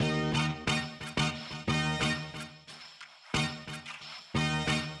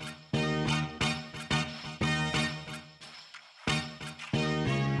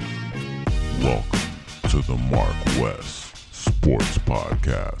to the Mark West Sports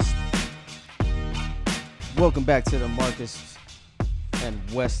Podcast. Welcome back to the Marcus and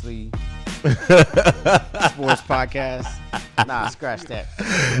Wesley Sports Podcast. Nah, scratch that.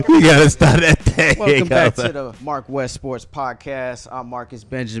 We gotta start that thing. Welcome back to the Mark West Sports Podcast. I'm Marcus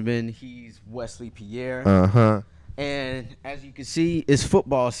Benjamin. He's Wesley Pierre. And as you can see, it's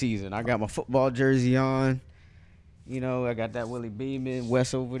football season. I got my football jersey on. You know, I got that Willie Beeman,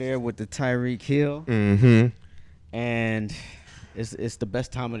 Wes over there with the Tyreek Hill. And it's the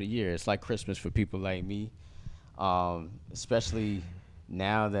best time of the year. It's like Christmas for people like me. Especially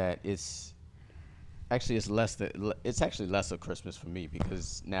now that it's actually less of Christmas for me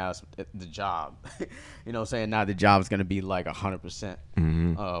because now it's the job. You know what I'm saying? Now the job is going to be like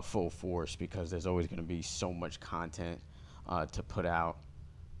 100% full force because there's always going to be so much content to put out.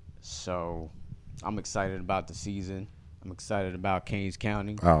 So I'm excited about the season. I'm excited about Kings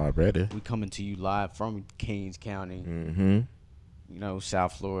County. Oh, I read it. We coming to you live from Kings County. Mm-hmm. You know,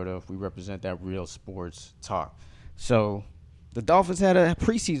 South Florida. We represent that real sports talk. So the Dolphins had a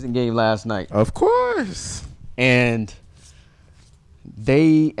preseason game last night. Of course. And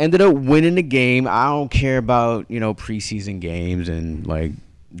they ended up winning the game. I don't care about, preseason games and,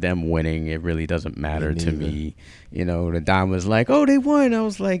 them winning. It really doesn't matter to me. The Dime was like, oh, they won. I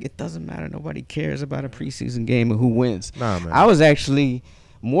was like, it doesn't matter. Nobody cares about a preseason game and who wins. Nah, man. I was actually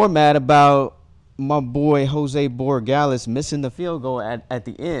more mad about my boy Jose Borregales missing the field goal at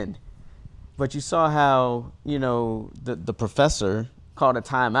the end. But you saw how, the professor called a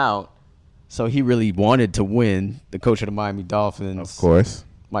timeout. So he really wanted to win. The coach of the Miami Dolphins, Of course.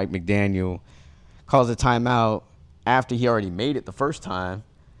 Mike McDaniel, calls a timeout after he already made it the first time,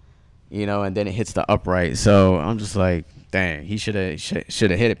 and then it hits the upright. So I'm just like, dang, he should have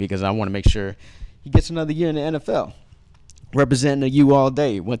hit it because I want to make sure he gets another year in the NFL. Representing the U all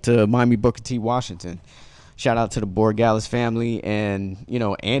day. Went to Miami Booker T. Washington. Shout out to the Borregales family and,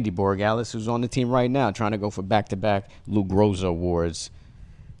 Andy Borregales, who's on the team right now, trying to go for back-to-back Lou Groza awards.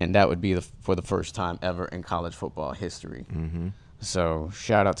 And that would be for the first time ever in college football history. Mm-hmm. So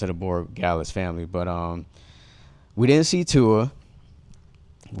shout out to the Borregales family. But we didn't see Tua.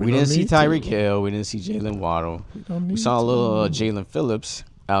 We didn't see Tyreek Hill. We didn't see Jalen Waddle. We saw a little Jalen Phillips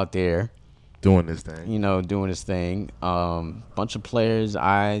out there. Doing this thing. Doing his thing. Bunch of players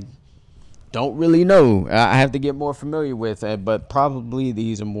I don't really know. I have to get more familiar with it, but probably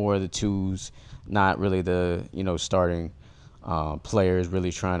these are more the twos, not really the, starting players,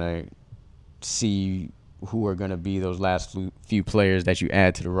 really trying to see who are going to be those last few players that you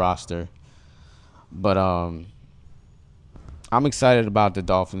add to the roster. But I'm excited about the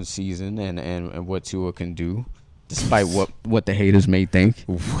Dolphins season and what Tua can do, despite what the haters may think.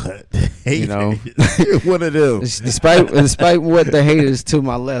 What? One of them. Despite what the haters to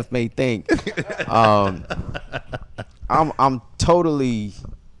my left may think, I'm totally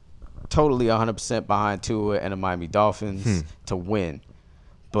 100% behind Tua and the Miami Dolphins to win.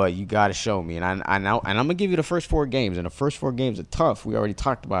 But you got to show me, and I know, and I'm gonna give you the first 4 games, and the first 4 games are tough. We already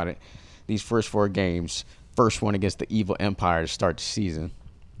talked about it. These first 4 games, first one against the Evil Empire to start the season.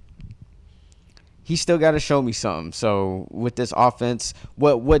 He still got to show me something. So with this offense,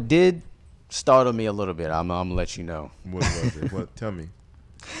 what did startle me a little bit, I'm gonna let you know. What was it? What? Tell me.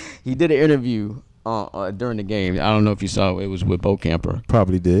 He did an interview during the game. I don't know if you saw it. It was with Bo Camper.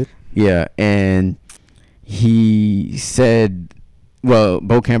 Probably did. Yeah, and he said,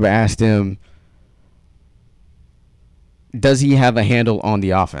 Bo Camper asked him, does he have a handle on the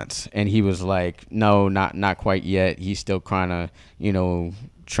offense? And he was like, no, not quite yet. He's still trying to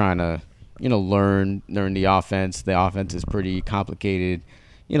learn the offense. The offense is pretty complicated.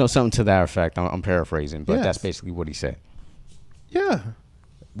 Something to that effect. I'm paraphrasing, but That's basically what he said. Yeah.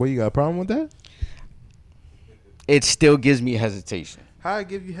 Well, you got a problem with that? It still gives me hesitation. How I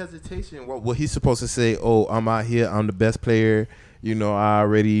give you hesitation? What he's supposed to say, oh, I'm out here, I'm the best player. I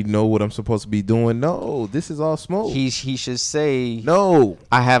already know what I'm supposed to be doing. No, this is all smoke. He should say, no,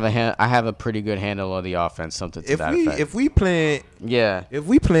 I have a pretty good handle of the offense, something to that effect. If we playing I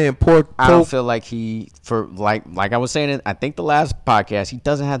don't feel like like I was saying, I think the last podcast, he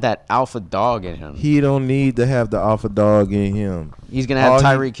doesn't have that alpha dog in him. He don't need to have the alpha dog in him. He's gonna have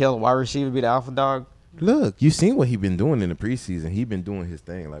Tyreek Hill, wide receiver, be the alpha dog. Look, you seen what he been doing in the preseason. He been doing his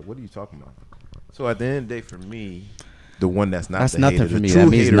thing. Like, what are you talking about? So at the end of the day, for me, the one that's the nothing hater. For me. The true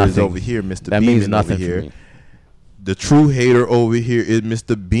that means hater nothing. is over here, Mr. That Beeman means nothing over here. For me. The true hater over here is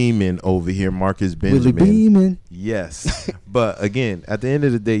Mr. Beeman over here, Marcus Benjamin. Willie Beeman. Yes. But again, at the end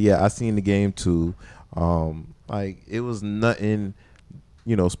of the day, I seen the game too. It was nothing,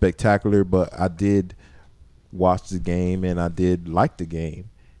 spectacular, but I did watch the game and I did like the game.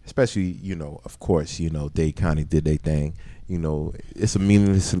 especially, of course, Dade County did their thing. It's a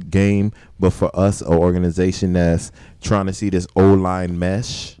meaningless game, but for us, an organization that's trying to see this O-line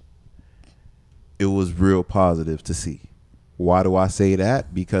mesh, it was real positive to see. Why do I say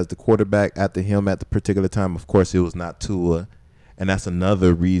that? Because the quarterback after him at the particular time, of course, it was not Tua. And that's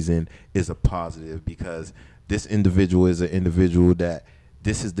another reason is a positive, because this individual is an individual that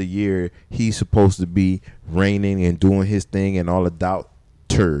this is the year he's supposed to be reigning and doing his thing, and all the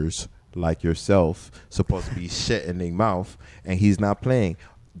doubters like yourself supposed to be shutting their mouth, and he's not playing.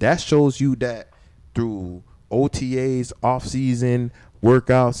 That shows you that through OTAs, off-season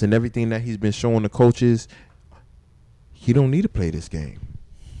workouts, and everything that he's been showing the coaches, he don't need to play this game.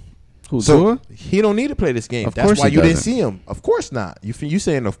 He don't need to play this game. That's why you didn't see him. Of course not. You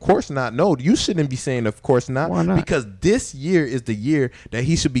saying of course not? No, you shouldn't be saying of course not. Why not? Because this year is the year that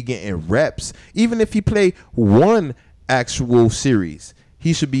he should be getting reps. Even if he play one actual series,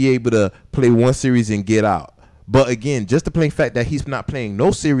 he should be able to play one series and get out. But again, just the plain fact that he's not playing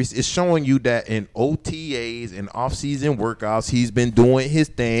no series is showing you that in OTAs and off-season workouts, he's been doing his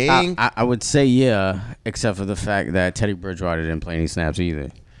thing. I would say yeah, except for the fact that Teddy Bridgewater didn't play any snaps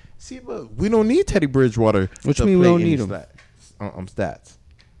either. See, but we don't need Teddy Bridgewater. What you mean we don't need him? Stats.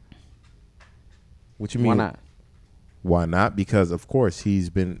 What you mean? Why not? Why not? Because, of course,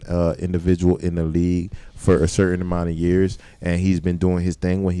 he's been individual in the league for a certain amount of years, and he's been doing his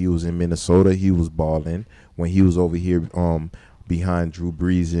thing. When he was in Minnesota, he was balling. When he was over here behind Drew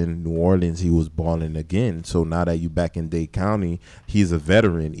Brees in New Orleans, he was balling again. So now that you back in Dade County, he's a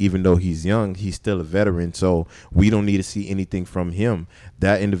veteran. Even though he's young, he's still a veteran. So we don't need to see anything from him.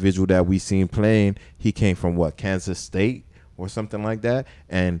 That individual that we seen playing, he came from Kansas State or something like that.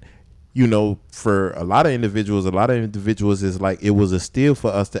 And for a lot of individuals is like it was a steal for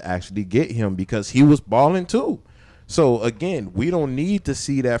us to actually get him because he was balling too. So, again, we don't need to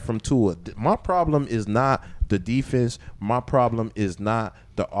see that from Tua. My problem is not the defense. My problem is not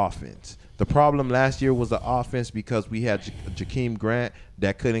the offense. The problem last year was the offense because we had Jakeem Grant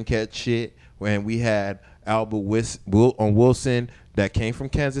that couldn't catch shit, and we had Albert Wilson that came from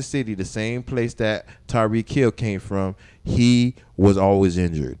Kansas City, the same place that Tyreek Hill came from. He was always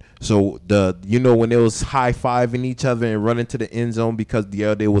injured. So when they was high-fiving each other and running to the end zone because the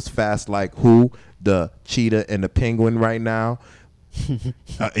other day was fast like who? The cheetah and the penguin right now.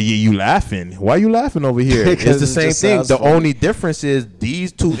 You laughing. Why are you laughing over here? It's the same thing. The only difference is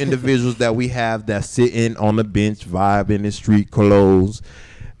these two individuals that we have that sitting on the bench vibing in street clothes,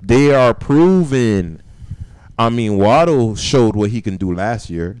 they are proven. I mean, Waddle showed what he can do last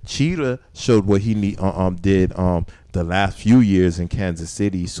year. Cheetah showed what he did the last few years in Kansas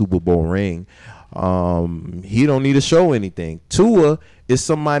City, Super Bowl ring. He don't need to show anything. Tua is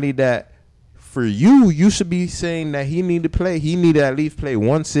somebody that for you should be saying that he need to play. He need to at least play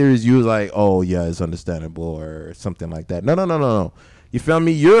one series. You was like, oh yeah, it's understandable or something like that. No. You feel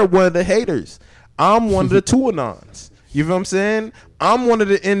me? You're one of the haters. I'm one of the Tuanons. You feel what I'm saying? I'm one of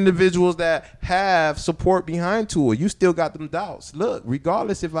the individuals that have support behind Tua. You still got them doubts. Look,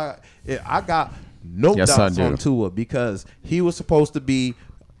 regardless if I got no doubts on Tua because he was supposed to be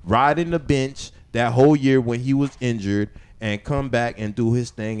riding the bench that whole year when he was injured and come back and do his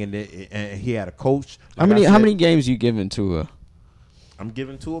thing, and he had a coach. Like how many games you giving Tua? I'm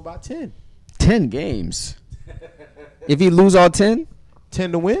giving Tua about 10. 10 games. If he lose all 10?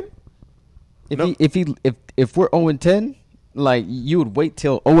 10 to win? If we're 0-10, like you would wait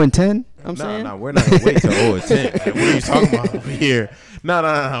till 0-10? No, we're not gonna wait till 0-10. Like, what are you talking about over here?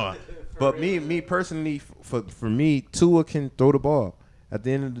 No. But me personally, for me, Tua can throw the ball. At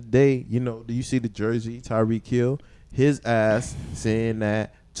the end of the day, do you see the jersey, Tyreek Hill? His ass saying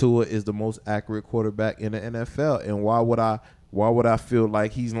that Tua is the most accurate quarterback in the NFL. And why would I feel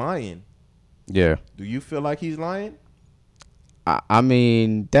like he's lying? Yeah. Do you feel like he's lying? I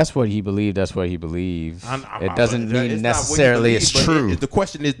mean, that's what he believed. That's what he believes. It doesn't mean necessarily it's true. The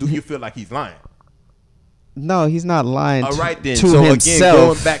question is, do you feel like he's lying? No, he's not lying. All right, then. To so himself. Again,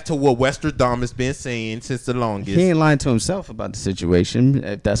 going back to what Westerdom has been saying since the longest. He ain't lying to himself about the situation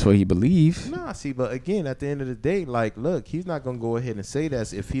if that's what he believes. Nah, see, but again, at the end of the day, like, look, he's not gonna go ahead and say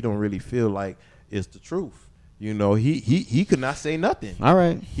that if he don't really feel like it's the truth. He could not say nothing. All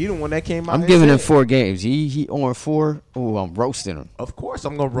right. He the one that came out. I'm giving him 4 games. He on 4. Oh, I'm roasting him. Of course,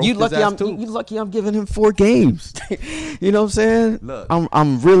 I'm gonna roast his ass too. You lucky I'm giving him 4 games. You know what I'm saying? Look,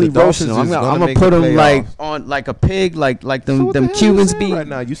 I'm really roasting him. I'm gonna put him like on like a pig, like them Cubans be right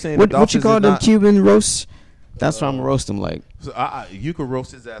now. You saying what you call them Cuban roasts? That's what I'm gonna roast him like. So you could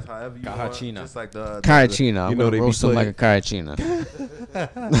roast his ass however you want. Just like the Caracina. I'm they roast him like a caracina.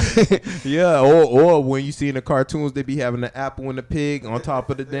 Yeah, or when you see in the cartoons, they be having the apple and the pig on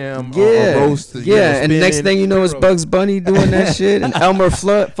top of the damn roast. Yeah, and next thing you know, it's Bugs Bunny doing that shit, and Elmer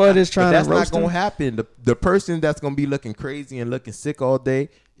Fudd is trying to roast him. That's not gonna happen. The person that's gonna be looking crazy and looking sick all day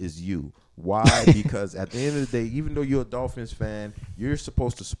is you. Why? Because at the end of the day, even though you're a Dolphins fan, you're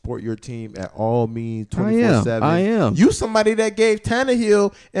supposed to support your team at all means 24/7. I am. You somebody that gave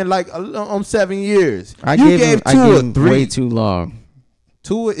Tannehill in like 7 years. I gave him 3. way too long.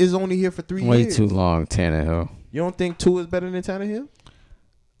 Tua is only here for 3 years. Way too long, Tannehill. You don't think Tua is better than Tannehill?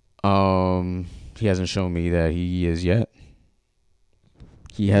 He hasn't shown me that he is yet.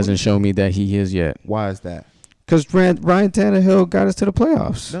 He hasn't shown me that he is yet. Why is that? Because Ryan Tannehill got us to the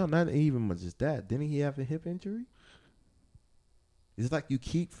playoffs. No, not even much as that. Didn't he have a hip injury? It's like you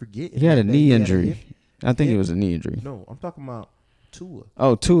keep forgetting. He had a knee injury. I think it was a knee injury. No, I'm talking about Tua.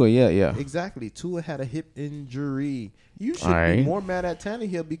 Oh, Tua, yeah. Exactly. Tua had a hip injury. You should be more mad at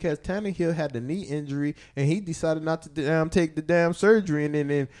Tannehill because Tannehill had the knee injury and he decided not to take the damn surgery. And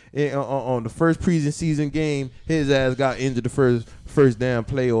then on the first preseason game, his ass got injured the first damn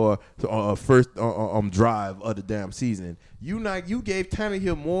play or first drive of the damn season. You gave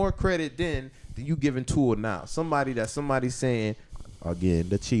Tannehill more credit then than you giving Tua now. Somebody's saying, again,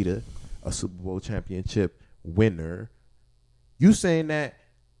 the cheetah, a Super Bowl championship winner. You saying that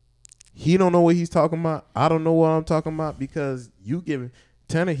he don't know what he's talking about? I don't know what I'm talking about because you giving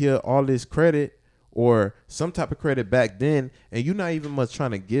Tannehill all this credit or some type of credit back then, and you're not even much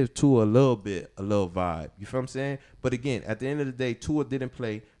trying to give Tua a little vibe. You feel what I'm saying? But again, at the end of the day, Tua didn't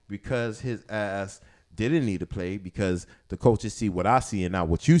play because his ass didn't need to play because the coaches see what I see and not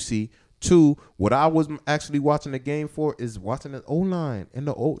what you see. 2, what I was actually watching the game for is watching the O-line, and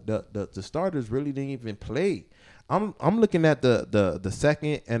the starters really didn't even play. I'm looking at the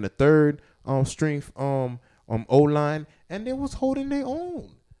second and the third string O-line, and they was holding their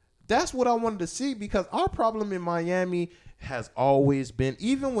own. That's what I wanted to see because our problem in Miami has always been,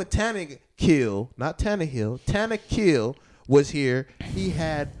 even when Tannehill was here, he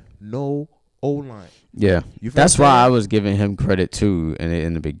had no O-line. Yeah, that's why I was giving him credit too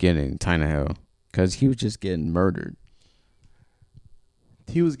in the beginning, Tannehill, because he was just getting murdered.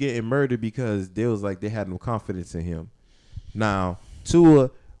 He was getting murdered because they was like they had no confidence in him. Now Tua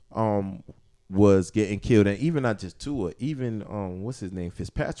was getting killed, and even not just Tua, even what's his name,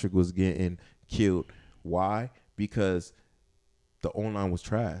 Fitzpatrick was getting killed. Why? Because the O-line was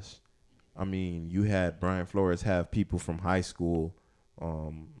trash. I mean, you had Brian Flores have people from high school,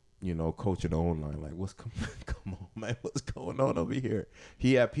 coaching the O-line. Like, come on, man, what's going on over here?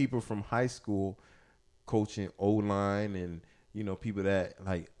 He had people from high school coaching O-line and. People that,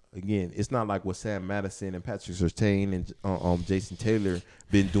 like, again, it's not like what Sam Madison and Patrick Surtain and Jason Taylor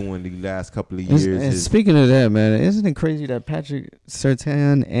been doing the last couple of years. And speaking of that, man, isn't it crazy that Patrick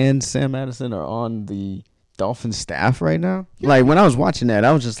Surtain and Sam Madison are on the Dolphins staff right now? Yeah. Like, when I was watching that,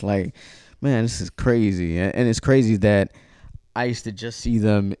 I was just like, man, this is crazy. And it's crazy that I used to just see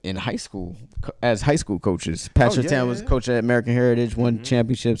them in high school as high school coaches. Patrick Surtain was coach at American Heritage, won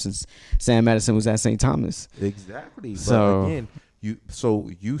championships, and Sam Madison was at St. Thomas. Exactly. So, but again,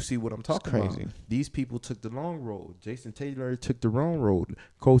 you see what I'm talking about. These people took the long road. Jason Taylor took the wrong road,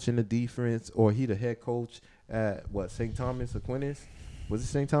 coaching the defense, or he the head coach at St. Thomas Aquinas? Was it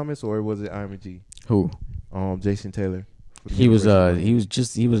St. Thomas or was it IMG? Who? Jason Taylor. He wasn't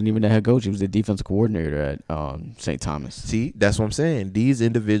even the head coach. He was the defensive coordinator at St. Thomas. See, that's what I'm saying. These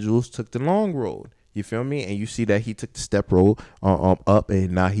individuals took the long road. You feel me? And you see that he took the step road up,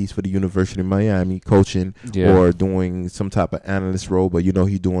 and now he's for the University of Miami coaching or doing some type of analyst role. But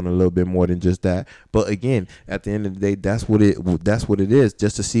he's doing a little bit more than just that. But again, at the end of the day, that's what it is.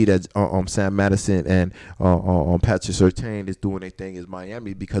 Just to see that Sam Madison and Patrick Surtain is doing their thing is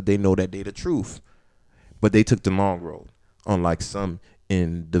Miami because they know that they the truth. But they took the long road, unlike some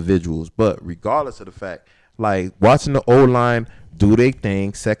individuals. But regardless of the fact, like watching the O-line do their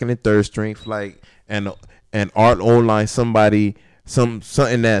thing, second and third string, like and our O-line something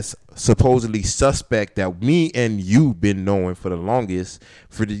that's supposedly suspect that me and you been knowing for the longest,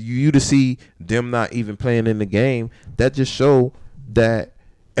 for you to see them not even playing in the game, that just show that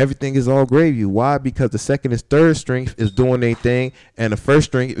everything is all gravy. Why? Because the second and third string is doing their thing and the first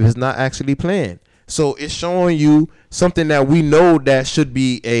string is not actually playing. So it's showing you something that we know that should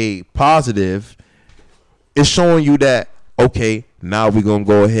be a positive. It's showing you that, okay, now we're going to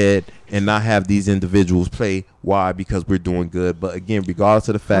go ahead and not have these individuals play. Why? Because we're doing good. But again, regardless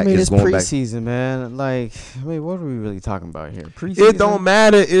of the fact, it's going preseason, man. Like, what are we really talking about here? Preseason. It don't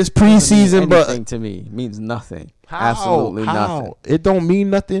matter. It's preseason, but anything to me means nothing. How? Absolutely nothing. It don't mean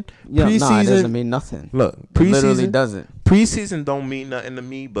nothing. Yeah, Preseason it doesn't mean nothing. Look, It literally doesn't. Preseason don't mean nothing to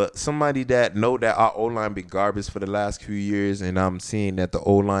me, but somebody that know that our O-line been garbage for the last few years, and I'm seeing that the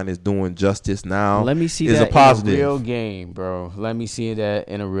O-line is doing justice now. Let me see is that a positive. in a real game, bro. Let me see that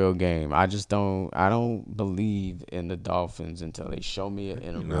in a real game. I don't believe in the Dolphins until they show me it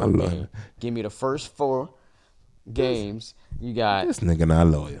in a real game. Give me the first 4 games. You got This nigga not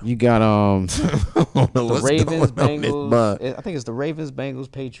loyal. You got the Ravens, going on Bengals. I think it's the Ravens,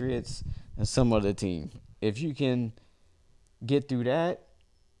 Bengals, Patriots, and some other team. If you can get through that,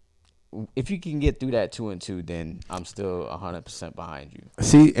 2-2, then I'm still 100% behind you.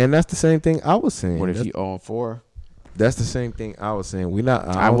 See, and that's the same thing I was saying. What if you 0-4? That's the same thing I was saying.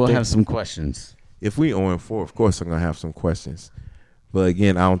 I will have some questions. If we 0-4, of course I'm gonna have some questions. But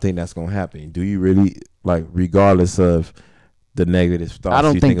again, I don't think that's gonna happen. Do you really, like, regardless of the negative thoughts I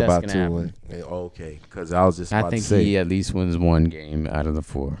don't you think think that's about gonna Tua? Okay, because I was just about I think to say. he at least wins 1 game out of the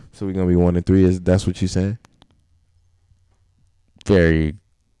 4. So we're gonna be 1-3. That's what you saying? Very,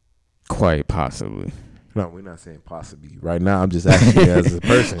 quite possibly. No, we're not saying possibly. Right now, I'm just asking you as a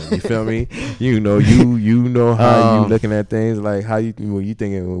person. You feel me? You know how you looking at things. Like, how you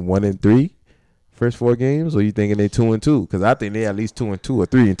thinking 1-3, first 4 games, or you thinking they 2-2? Because I think they at least 2-2 or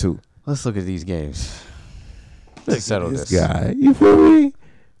 3-2. Let's look at these games. Look To settle this this guy. You feel me?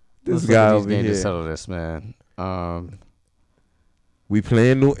 This Let's guy look at these over games here. to settle this, man. We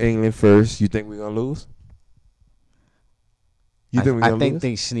playing New England first. You think we're gonna lose? You think we're gonna I think lose?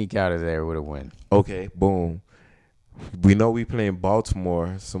 they sneak out of there with a win. Okay, boom. We know we playing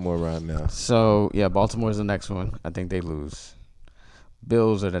Baltimore somewhere around now. So, yeah, Baltimore's the next one. I think they lose.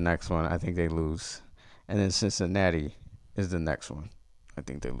 Bills are the next one. I think they lose. And then Cincinnati is the next one. I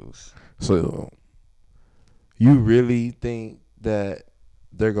think they lose. So, you really think that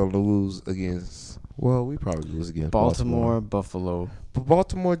they're going to lose against, well, we probably lose against Baltimore, Buffalo. But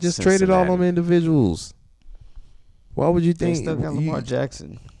Baltimore just traded all them individuals. Why would you They think? still got Lamar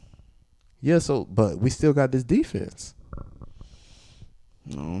Jackson. Yeah, but we still got this defense.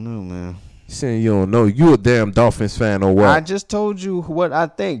 I don't know, man. You saying you don't know? You a damn Dolphins fan or what? I just told you what I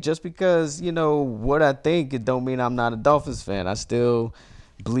think. Just because, what I think, it don't mean I'm not a Dolphins fan. I still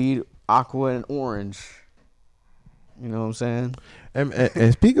bleed aqua and orange. You know what I'm saying?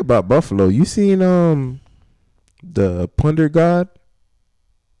 And speak about Buffalo. You seen the punter god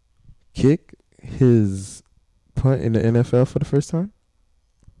kick his punt in the NFL for the first time?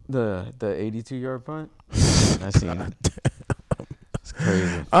 The 82-yard punt? I seen it. It's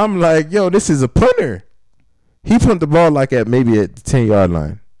crazy. I'm like, yo, this is a punter. He punted the ball like at the 10-yard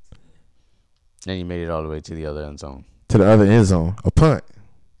line. And he made it all the way to the other end zone. To the other end zone. A punt.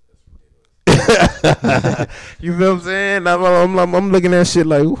 You feel what I'm saying? I'm looking at shit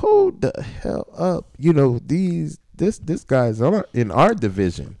like, hold the hell up. This guy's in our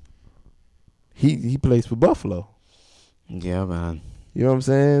division. He plays for Buffalo. Yeah, man. You know what I'm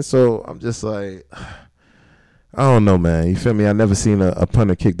saying? So I'm just like, I don't know, man. You feel me? I never seen a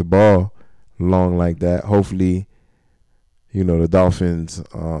punter kick the ball long like that. Hopefully, the Dolphins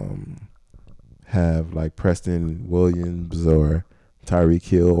have like Preston Williams or Tyreek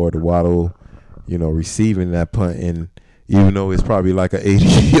Hill or the Waddle, receiving that punt. And even though it's probably like an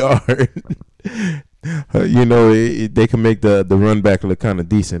 80-yard, they can make the run back look kind of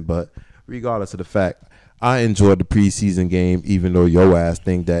decent. But regardless of the fact, I enjoyed the preseason game, even though your ass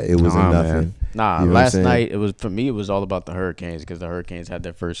think that it was nothing. Nah, last night it was all about the Hurricanes because the Hurricanes had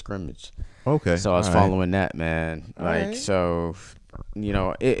their first scrimmage. Okay, so I was following that, man. So,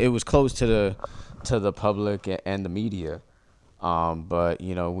 it was close to the public and the media, but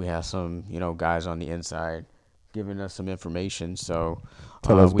we have some guys on the inside giving us some information. So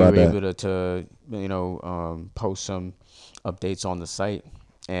Tell us we about were that. able to post some updates on the site.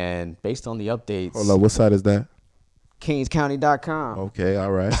 And based on the updates, Hold on, what side is that? KingsCounty.com. Okay,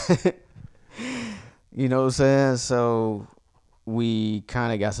 all right. You know what I'm saying? So we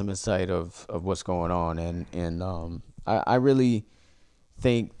kind of got some insight of what's going on, and I really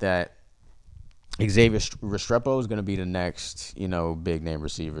think that Xavier Restrepo is going to be the next big name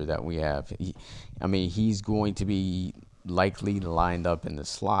receiver that we have. He's going to be likely lined up in the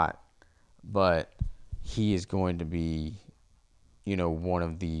slot, but he is going to be one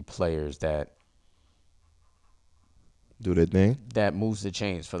of the players that Do their thing. that moves the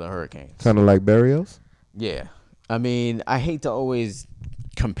chains for the Hurricanes. Kind of like Barrios. Yeah. I hate to always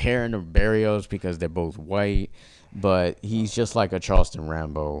compare him to Barrios because they're both white, but he's just like a Charleston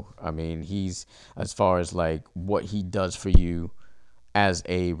Rambo. I mean, he's as far as like what he does for you as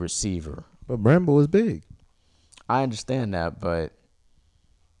a receiver. But Rambo is big. I understand that, but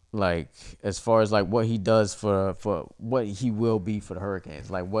like as far as like what he does for what he will be for the Hurricanes,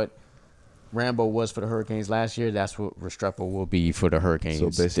 like what Rambo was for the Hurricanes last year, that's what Restrepo will be for the Hurricanes So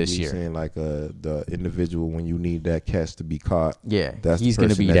basically, this year. you're saying like the individual when you need that catch to be caught. Yeah, that's he's going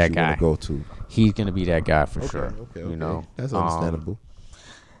to be that you guy. want to go to. He's gonna be that guy for sure. Okay. You know, that's understandable.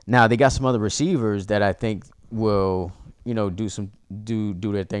 Now they got some other receivers that I think will, you know, do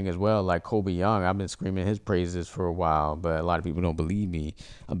their thing as well. Like Kobe Young, I've been screaming his praises for a while, but a lot of people don't believe me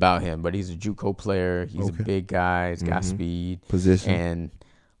about him. But he's a JUCO player. He's a big guy. He's got speed, Position. and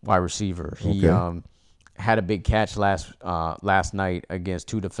wide receiver. He had a big catch last night against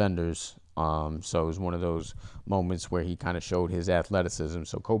two defenders. So it was one of those moments where he kind of showed his athleticism.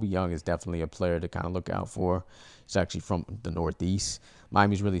 So Kobe Young is definitely a player to kind of look out for. He's actually from the Northeast.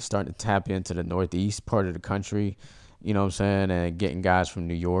 Miami's really starting to tap into the Northeast part of the country, you know what I'm saying, and getting guys from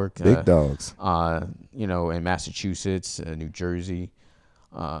New York. Big dogs. You know, in Massachusetts, New Jersey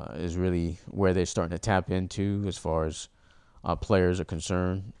is really where they're starting to tap into as far as players are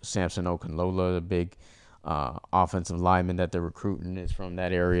concerned. Samson Okunlola, the big offensive lineman that they're recruiting, is from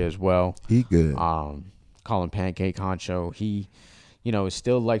that area as well. He good. Colin Pancake Honcho, he, you know,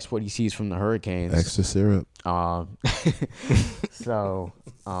 still likes what he sees from the Hurricanes. Extra syrup. So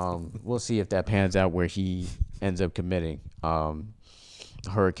we'll see if that pans out where he ends up committing.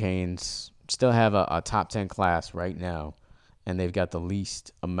 Hurricanes still have a top 10 class right now, and they've got the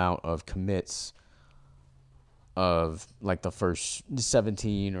least amount of commits of like the first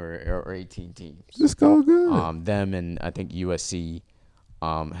 17 or 18 teams. Just go good. Them and I think USC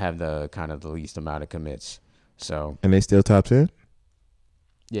have the kind of the least amount of commits. So and they still top 10?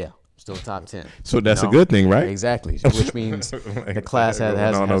 Yeah, still top 10. So that's a good thing, right? Exactly, which means the class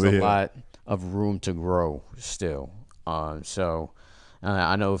has a lot of room to grow still. So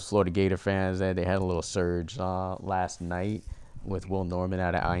I know Florida Gator fans, they had a little surge last night with Will Norman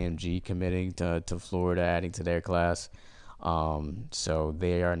out of IMG committing to Florida, adding to their class. So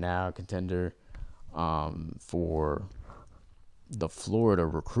they are now a contender for the Florida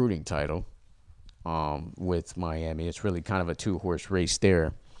recruiting title with Miami. It's really kind of a two-horse race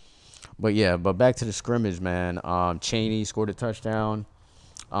there. But back to the scrimmage, man. Chaney scored a touchdown.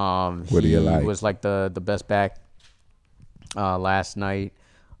 What do you like? He was like the best back last night.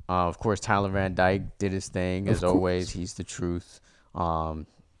 Of course, Tyler Van Dyke did his thing as always. He's the truth.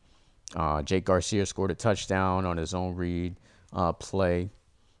 Jake Garcia scored a touchdown on his own read play.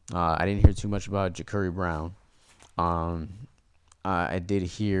 I didn't hear too much about Ja'Curry Brown. I did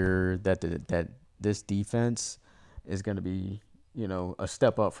hear that that this defense is going to be, you know, a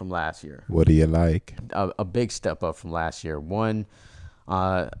step up from last year. What do you like? A big step up from last year. One,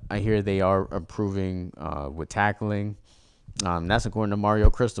 I hear they are improving with tackling. That's according to Mario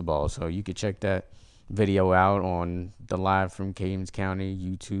Cristobal. So you could check that video out on the Live from Cadence County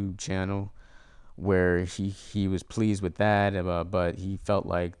YouTube channel, where he was pleased with that, but he felt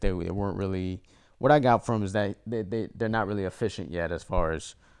like they weren't really. What I got from is that they're not really efficient yet as far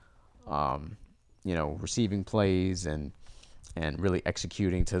as you know, receiving plays and really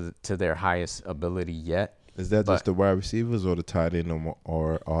executing to their highest ability yet. Is that just the wide receivers or the tight end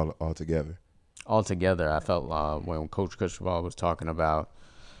or all together? All together, I felt when Coach Cristobal was talking about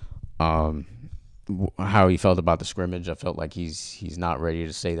how he felt about the scrimmage, I felt like he's not ready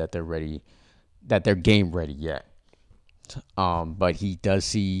to say that they're ready, that they're game ready yet. But he does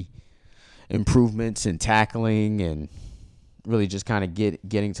see improvements in tackling and really just kind of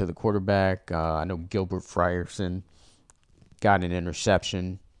getting to the quarterback. I know Gilbert Frierson got an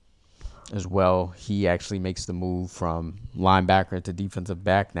interception as well. He actually makes the move from linebacker to defensive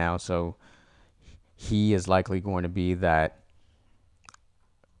back now, so he is likely going to be that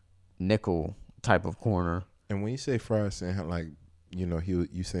nickel type of corner. And when you say Frierson, like, you know,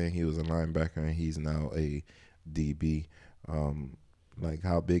 you saying he was a linebacker and he's now a DB, like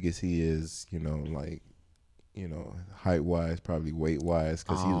how big is he? Is, you know, like, you know, height wise, probably weight wise,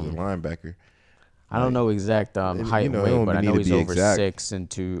 because he was a linebacker. I don't know exact height and weight, but I know he's over exact.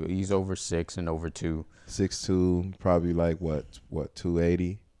 6'2". He's over 6 and over 2. 6'2", probably like what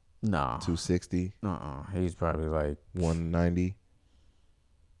 280? Nah. 260? He's probably like 190.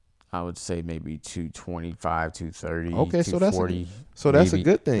 I would say maybe 225, 230, okay, 240. So that's a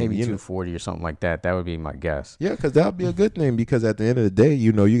good thing. Maybe 240 or something like that. That would be my guess. Yeah, because that would be a good thing, because at the end of the day,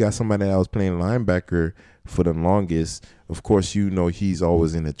 you know, you got somebody that was playing linebacker for the longest. Of course, you know, he's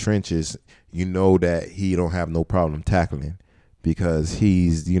always in the trenches. You know that he don't have no problem tackling. because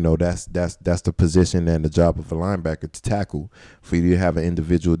he's, that's the position and the job of a linebacker, to tackle. For you to have an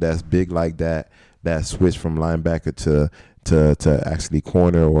individual that's big like that switch from linebacker to actually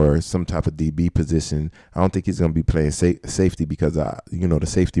corner or some type of DB position, I don't think he's going to be playing safety, because the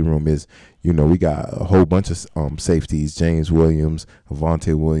safety room is, we got a whole bunch of safeties, James Williams,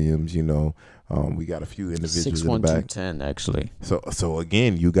 Avante Williams, we got a few individuals 6'1", in the back. 210 actually. So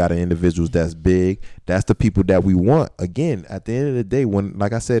again, you got individuals that's big. That's the people that we want. Again, at the end of the day, when,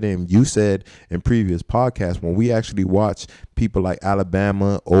 like I said, and you said in previous podcasts, when we actually watch people like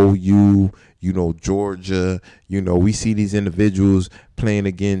Alabama, OU, Georgia, we see these individuals playing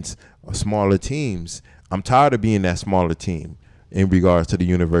against smaller teams. I'm tired of being that smaller team in regards to the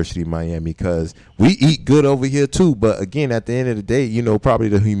University of Miami, because we eat good over here too. But again, at the end of the day, probably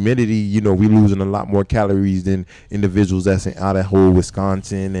the humidity, we losing a lot more calories than individuals that's in Idaho,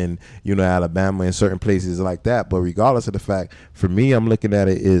 Wisconsin, and, Alabama, and certain places like that. But regardless of the fact, for me, I'm looking at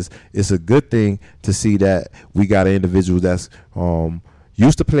it's a good thing to see that we got an individual that's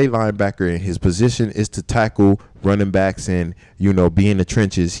used to play linebacker, and his position is to tackle running backs and, be in the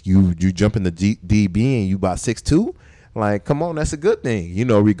trenches. You jump in the DB and you about 6'2". Like, come on, that's a good thing.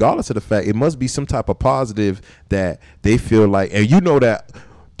 Regardless of the fact, it must be some type of positive that they feel like, and that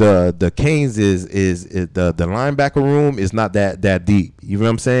the Canes is the linebacker room is not that deep. You know what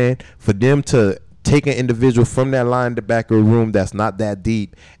I'm saying? For them to take an individual from that linebacker room that's not that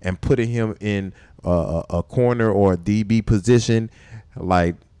deep and putting him in a corner or a DB position,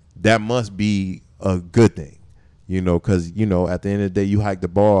 like, that must be a good thing. Because at the end of the day, you hike the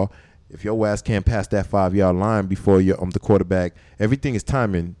ball. If your ass can't pass that 5-yard line before you're the quarterback, everything is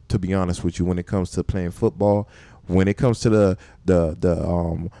timing, to be honest with you, when it comes to playing football. When it comes to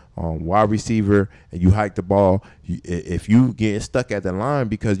the wide receiver and you hike the ball, if you get stuck at the line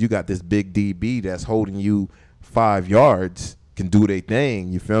because you got this big DB that's holding you 5 yards, can do their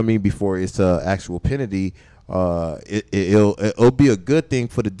thing, you feel me, before it's an actual penalty, it'll be a good thing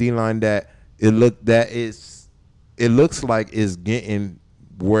for the D-line that it looks like it's getting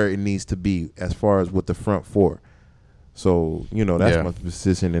where it needs to be as far as with the front four. So, that's my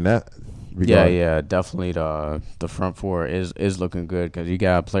position in that regard. Yeah, definitely the front four is looking good, because you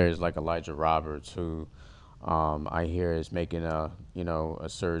got players like Elijah Roberts, who I hear is making a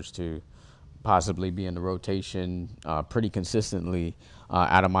surge to possibly be in the rotation pretty consistently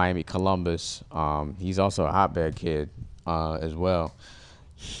out of Miami Columbus. He's also a hotbed kid as well.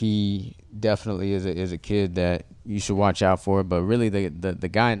 He definitely is a kid that you should watch out for. But really, the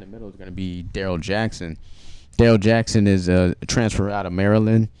guy in the middle is going to be Darrell Jackson. Darrell Jackson is a transfer out of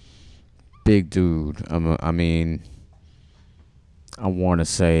Maryland. Big dude. I mean, I want to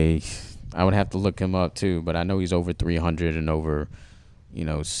say, I would have to look him up too, but I know he's over 300 and over,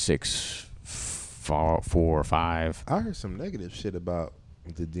 6'4" or 5". I heard some negative shit about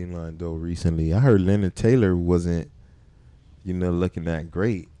the D-line though recently. I heard Leonard Taylor wasn't, looking that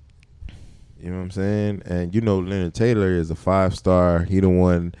great. You know what I'm saying? And Leonard Taylor is a 5-star. He the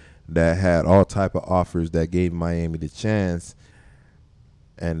one that had all type of offers that gave Miami the chance.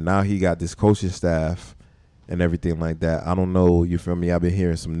 And now he got this coaching staff and everything like that. I don't know, you feel me? I've been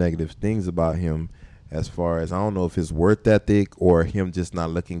hearing some negative things about him, as far as, I don't know if it's work ethic or him just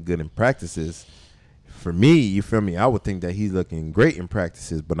not looking good in practices. For me, you feel me, I would think that he's looking great in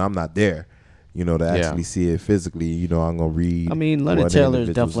practices, but I'm not there, to actually see it physically. I'm going to read. I mean, Leonard Taylor is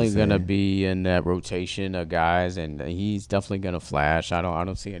definitely going to be in that rotation of guys, and he's definitely going to flash. I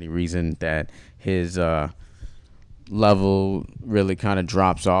don't see any reason that his level really kind of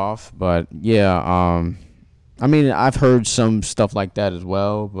drops off. But, yeah, I mean, I've heard some stuff like that as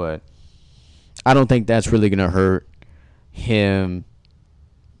well, but I don't think that's really going to hurt him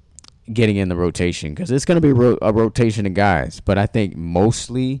getting in the rotation, because it's going to be a rotation of guys. But I think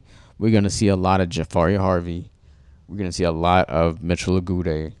mostly we're going to see a lot of Jafari Harvey. We're going to see a lot of Mitchell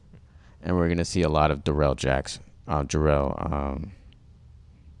Agude, and we're going to see a lot of Darrell Jackson. Darrell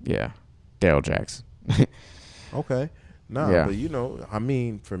Jackson. Okay. But I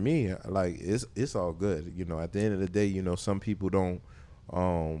mean, for me, like, it's all good. At the end of the day, some people don't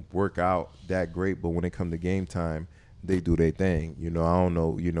work out that great, but when it comes to game time, they do their thing. I don't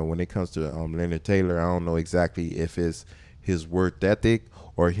know, when it comes to Leonard Taylor, I don't know exactly if it's his work ethic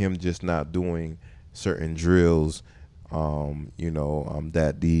or him just not doing certain drills,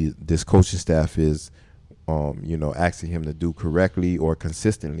 that this coaching staff is, asking him to do correctly or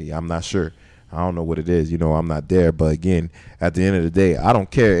consistently. I'm not sure. I don't know what it is. I'm not there. But again, at the end of the day, I don't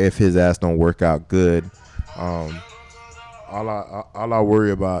care if his ass don't work out good. All I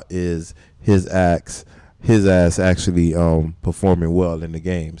worry about is his ass actually performing well in the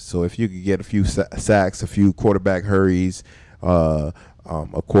game. So if you could get a few sacks, a few quarterback hurries, a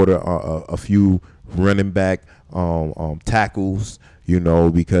few running back tackles,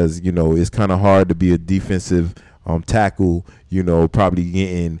 because it's kind of hard to be a defensive tackle, probably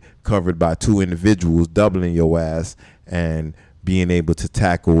getting covered by two individuals, doubling your ass, and being able to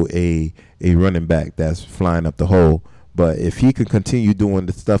tackle a running back that's flying up the hole. But if he could continue doing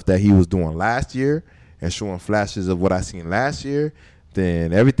the stuff that he was doing last year and showing flashes of what I seen last year,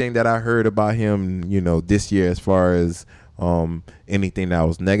 then everything that I heard about him, this year as far as anything that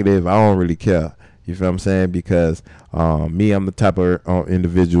was negative, I don't really care. You feel what I'm saying? Because I'm the type of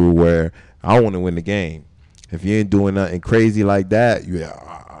individual where I want to win the game. If you ain't doing nothing crazy like that,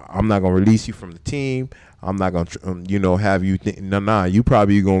 I'm not going to release you from the team. I'm not going to, have you think, you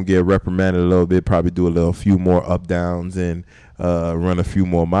probably going to get reprimanded a little bit, probably do a few more up downs and run a few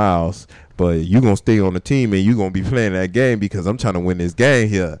more miles. But you're going to stay on the team and you're going to be playing that game because I'm trying to win this game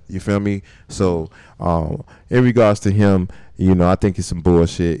here. You feel me? So in regards to him, I think it's some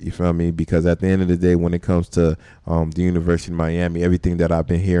bullshit. You feel me? Because at the end of the day, when it comes to the University of Miami, everything that I've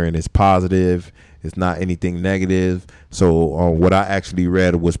been hearing is positive. It's not anything negative. So what I actually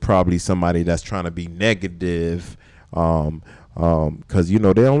read was probably somebody that's trying to be negative because, they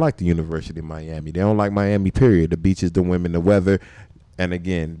don't like the University of Miami. They don't like Miami, period. The beaches, the women, the weather. And,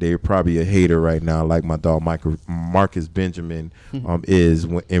 again, they're probably a hater right now like my dog Marcus Benjamin is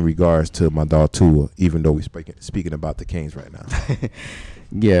in regards to my dog Tua, even though we're speaking about the Canes right now.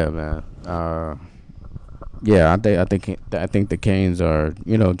 Yeah, man. I think the Canes are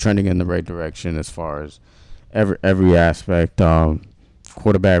trending in the right direction as far as every aspect.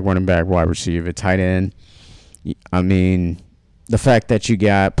 Quarterback, running back, wide receiver, tight end. I mean, the fact that you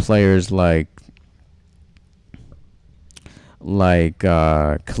got players like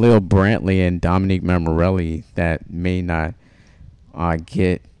Khalil Brantley and Dominique Mammarelli that may not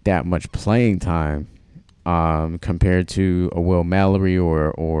get that much playing time compared to a Will Mallory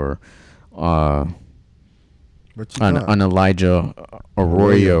or an Elijah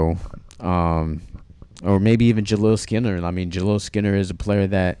Arroyo, or maybe even Jaleel Skinner. I mean, Jaleel Skinner is a player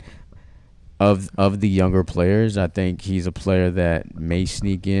that of the younger players, I think he's a player that may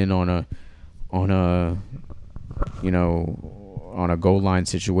sneak in on a goal line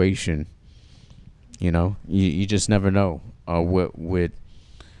situation. You just never know with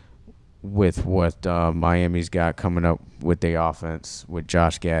what Miami's got coming up with their offense with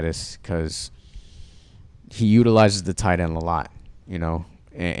Josh Gaddis, because he utilizes the tight end a lot,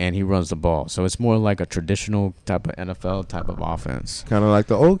 and he runs the ball. So it's more like a traditional type of NFL type of offense. Kind of like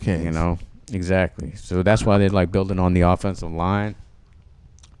the old Kings. Exactly. So that's why they like building on the offensive line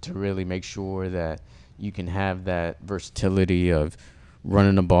to really make sure that you can have that versatility of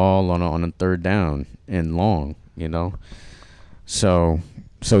running the ball on a third down and long, So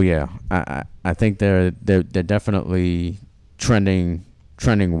yeah, I think they're definitely trending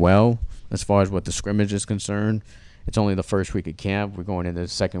well as far as what the scrimmage is concerned. It's only the first week of camp. We're going into the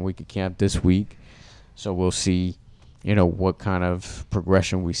second week of camp this week, so we'll see, what kind of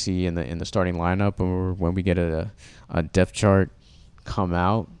progression we see in the starting lineup, or when we get a depth chart come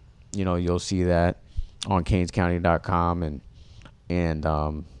out. You'll see that on CanesCounty.com and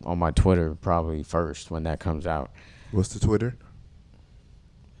on my Twitter probably first when that comes out. What's the Twitter?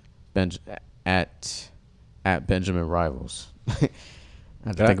 At Benjamin Rivals. I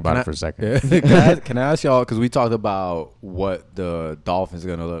had to think about it for a second. Can I ask y'all, because we talked about what the Dolphins are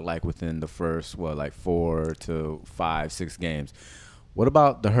going to look like within the first, 4 to 5, 6 games. What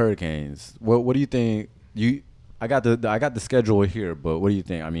about the Hurricanes? What do you think? I got the schedule here, but what do you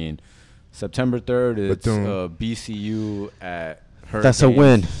think? I mean, September 3rd is BCU at Hurricanes. That's a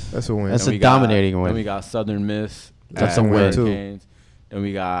win. That's a win. That's a dominating win. Then we got Southern Miss. That's a win too. Then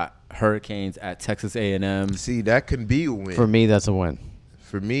we got Hurricanes at Texas A&M. See, that can be a win. For me, that's a win.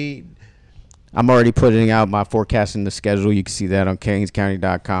 For me, I'm already putting out my forecasting the schedule. You can see that on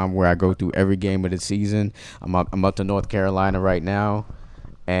CanesCounty.com, where I go through every game of the season. I'm up to North Carolina right now,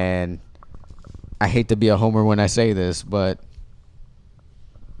 and I hate to be a homer when I say this, but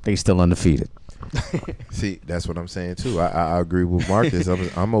they still undefeated. See, that's what I'm saying too. I agree with Marcus.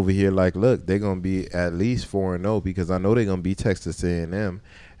 I'm over here like, look, they're gonna be at least 4-0 because I know they're gonna beat Texas A&M.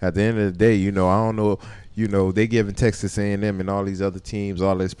 At the end of the day, I don't know. They giving Texas A&M and all these other teams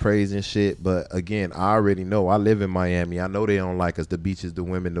all this praise and shit. But again, I already know. I live in Miami. I know they don't like us, the beaches, the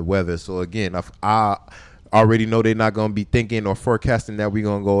women, the weather. So again, I already know they're not gonna be thinking or forecasting that we're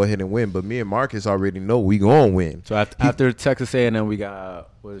gonna go ahead and win. But me and Marcus already know we gonna win. So after Texas A&M, we got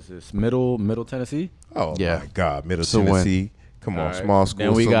Middle Tennessee. Oh yeah. My God, Middle So Tennessee. Come on, right. small school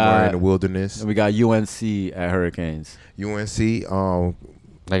Then we somewhere in the wilderness. And we got UNC at Hurricanes. UNC.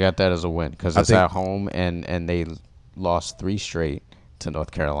 I got that as a win because it's at home and they lost 3 straight to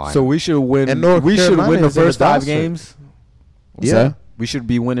North Carolina. So we should win. And North We should Carolina win the is in the first 5 downside. games. Yeah. that? We should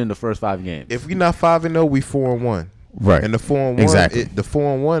be winning the first 5 games. If we not 5-0, we 4-1. Right. And the 4-1, Exactly. the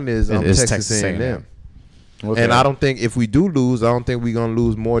 4-1 is It's Texas Texas A&M. A&M. Okay. And I don't think if we do lose, I don't think we're gonna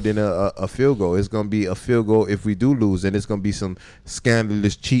lose more than a field goal. It's gonna be a field goal if we do lose, and it's gonna be some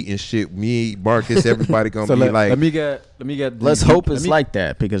scandalous cheating shit. Me, Marcus, everybody gonna So be like, let me get. Let's hope it's like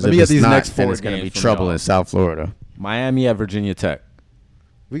that, because let if me get it's these not, next then 4 it's going to be games from trouble y'all. in South Florida. Miami at Virginia Tech.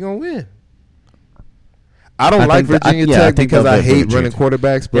 we gonna win. I don't I like think Virginia yeah, I Tech think because they'll I beat hate Virginia running Tech.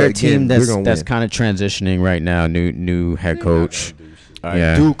 quarterbacks. But They're a again, team we're gonna that's win. kind of transitioning right now. New head coach. All right,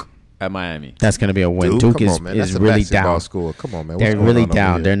 Yeah. Duke at Miami. That's going to be a win. Duke, Duke come is, on, man. That's is a really basketball down. school. Come on, man. What's They're going really on over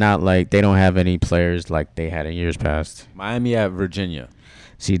down. here? They're not like, they don't have any players like they had in years past. Miami at Virginia.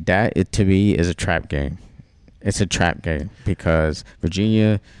 See, that to me is a trap game. It's a trap game because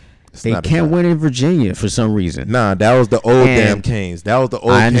Virginia, they not a can't trap. win in Virginia for some reason. Nah, that was the old And damn Canes. That was the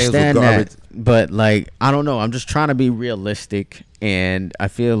old I Canes with understand garbage. that, but like, I don't know. I'm just trying to be realistic, and I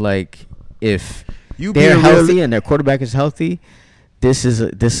feel like if You they're being healthy reali- and their quarterback is healthy, this is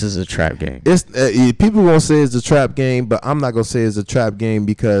a trap game. It's people gonna say it's a trap game, but I'm not gonna say it's a trap game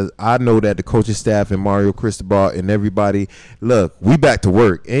because I know that the coaching staff and Mario Cristobal and everybody, look, we back to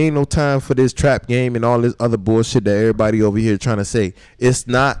work. Ain't no time for this trap game and all this other bullshit that everybody over here trying to say. It's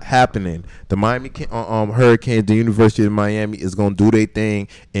not happening. The Miami Hurricanes, the University of Miami, is gonna do their thing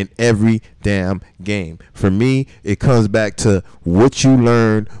in every damn game. For me, it comes back to what you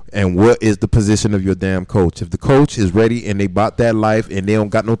learn and what is the position of your damn coach. If the coach is ready and they bought that life and they don't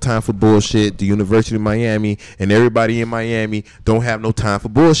got no time for bullshit, the University of Miami and everybody in Miami don't have no time for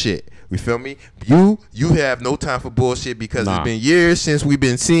bullshit. You feel me? You have no time for bullshit because Nah. it's been years since we've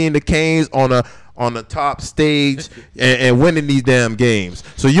been seeing the Canes on the top stage and winning these damn games.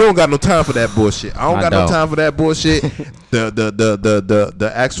 So you don't got no time for that bullshit. I don't got no time for that bullshit.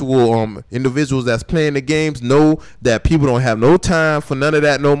 The actual individuals that's playing the games know that people don't have no time for none of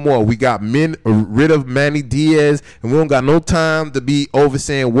that no more. We got rid of Manny Diaz, and we don't got no time to be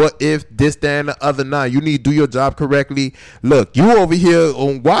overseeing what if this, that, and the other. Now you need to do your job correctly. Look, you over here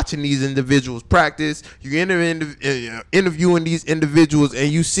on watching these individuals practice. You interviewing these individuals,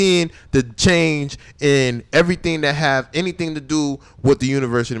 and you seeing the change in everything that have anything to do with the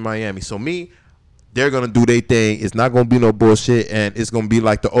University of Miami. So me, they're gonna do their thing. It's not gonna be no bullshit, and it's gonna be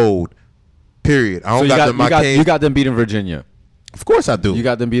like the old. Period. I don't So got you got them beating Virginia. Of course I do. You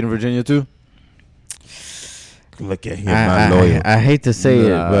got them beating Virginia too. Look at him, my lawyer. I hate to say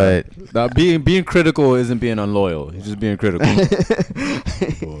it, but being critical isn't being unloyal. He's just being critical.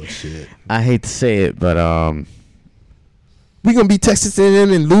 Bullshit. I hate to say it, but We gonna beat Texas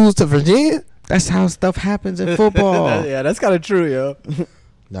A&M and lose to Virginia? that's how stuff happens in football. Yeah, that's kind of true, yo.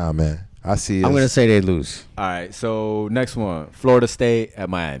 Nah, man. I see. I'm gonna say they lose. All right, so next one, Florida State at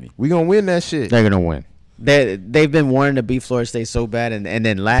Miami. We gonna win that shit. They're gonna win. They've been wanting to beat Florida State so bad, and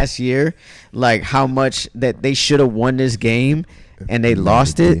then last year, like how much that they should have won this game, and they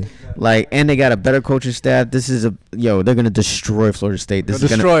lost it. Like, and they got a better coaching staff. This is they're gonna destroy Florida State. This They'll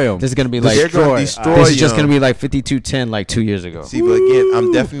is destroy gonna 'em. This is gonna be like They're gonna destroy this is just them. gonna be like 52-10 like 2 years ago. See, but again,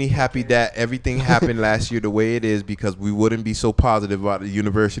 I'm definitely happy that everything happened last year the way it is because we wouldn't be so positive about the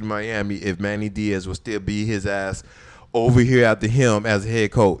University of Miami if Manny Diaz would still be his ass over here after him as a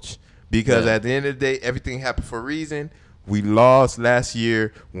head coach. Because at the end of the day, everything happened for a reason. We lost last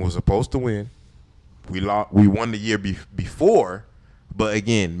year when we were supposed to win. We won the year before. But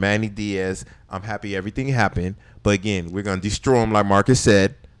again, Manny Diaz, I'm happy everything happened. But again, we're going to destroy him like Marcus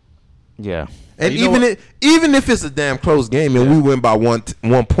said. Yeah. And You know even if it's a damn close game and we win by one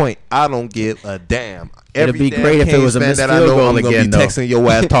point, I don't give a damn. It'd be damn great if it Canes was a fan missed that I field know, goal I'm gonna again, be though. texting your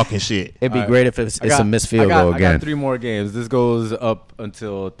ass talking shit. It'd be All great right. if it's I got- a missed field I got goal again. 3 more games. This goes up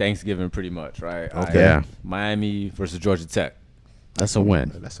until Thanksgiving, pretty much, right? All right. Yeah. Miami versus Georgia Tech. That's a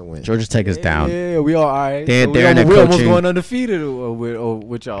win. That's a win. Georgia Tech is down. Yeah, we all right. They're we in the we're almost coaching- going undefeated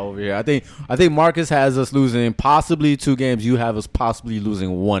with y'all over here. I think Marcus has us losing possibly 2 games. You have us possibly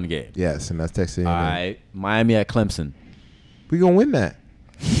losing 1 game. Yes, and that's Texas. All right. Miami at Clemson. We gonna win that.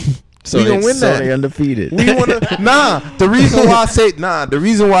 So we gonna win that. They undefeated. We wanna The reason why I say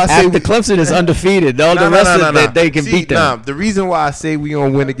After Clemson is undefeated, all the rest of it, they can beat them. The reason why I say we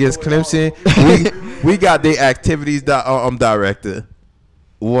gonna win against Clemson, we got the activities director.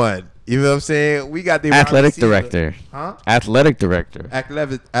 One. You know what I'm saying? We got the Athletic wide receiver. director. Huh? Athletic director.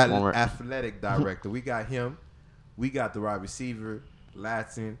 Former- Athletic director. We got him. We got the wide receiver,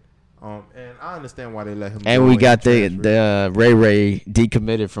 Latson. And I understand why they let him. And go we and got transfer. the Ray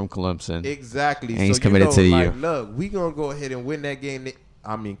decommitted from Clemson. Exactly. And he's So, committed to the like, U. Look, we gonna go ahead and win that game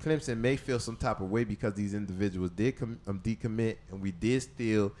I mean, Clemson may feel some type of way because these individuals did decommit, and we did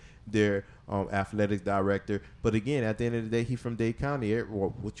steal their athletics director. But again, at the end of the day, he from Dade County.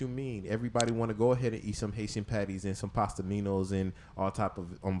 What you mean? Everybody want to go ahead and eat some Haitian patties and some pastelinos and all type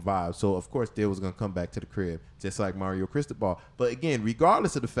of vibes. So of course, they was gonna come back to the crib, just like Mario Cristobal. But again,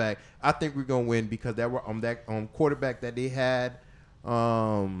 regardless of the fact, I think we're gonna win because that quarterback that they had,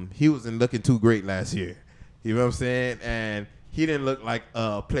 he wasn't looking too great last year. You know what I'm saying? And he didn't look like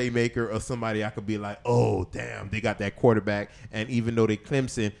a playmaker or somebody I could be like, oh, damn, they got that quarterback. And even though they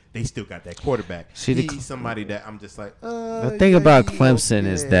Clemson, they still got that quarterback. He's somebody that I'm just like, the thing about Clemson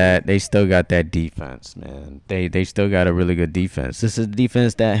is that they still got that defense, man. They still got a really good defense. This is a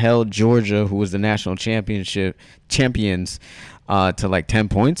defense that held Georgia, who was the national champions, to like 10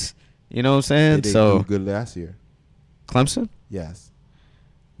 points. You know what I'm saying? They do good last year. Clemson? Yes.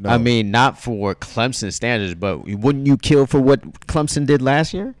 No. I mean, not for Clemson standards, but wouldn't you kill for what Clemson did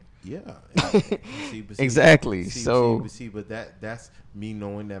last year? Yeah. Exactly. But that's me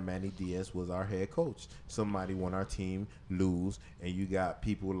knowing that Manny Diaz was our head coach. Somebody want our team lose, and you got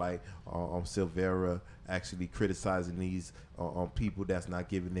people like Silvera actually criticizing these people that's not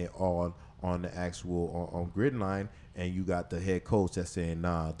giving it all on the actual grid line, and you got the head coach that's saying,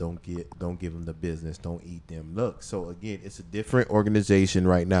 nah, don't give them the business, don't eat them. Look, so again, it's a different organization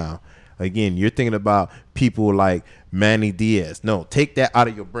right now. Again, you're thinking about people like Manny Diaz. No, take that out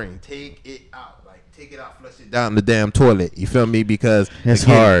of your brain. Take it out. Take it out, flush it down the damn toilet. You feel me? Because it's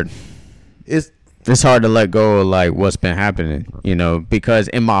again, hard. It's hard to let go of like what's been happening, because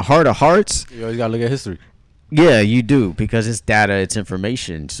in my heart of hearts, you always gotta look at history. Yeah, you do, because it's data, it's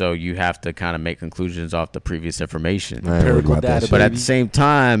information. So you have to kind of make conclusions off the previous information. Empirical data, but at the same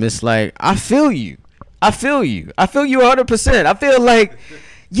time, it's like, I feel you 100%. I feel like,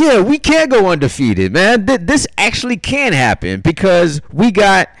 yeah, we can go undefeated, man. This actually can happen because we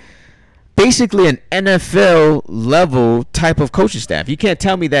got basically an NFL level type of coaching staff. You can't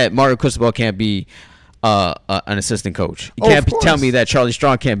tell me that Mario Cristobal can't be an assistant coach. You can't tell me that Charlie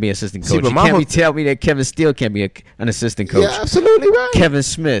Strong can't be assistant coach. You can't tell me that Kevin Steele can't be an assistant coach. Yeah, absolutely right. Kevin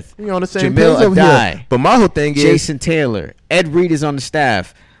Smith, you're on the same Jamil page over Adai, here. But my whole thing is Jason Taylor, Ed Reed is on the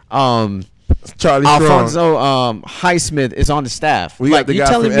staff. Charlie Strong. Alfonso Highsmith is on the staff. We got the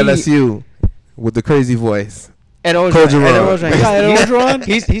guy from LSU with the crazy voice. Ed Orgeron.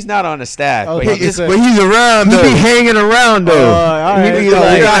 He's not on the staff, but he's around. He be hanging around though.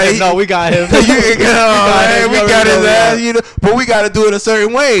 We got him. We got his ass. But we got to do it a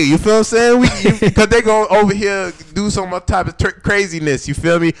certain way. You feel what I'm saying? Because they going over here do some type of craziness. You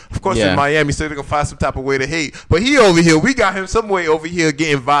feel me? Of course, in Miami, so they're gonna find some type of way to hate. But he over here, we got him some way over here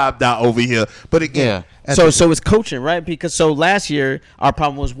getting vibed out over here. But again, so it's coaching, right? Because last year our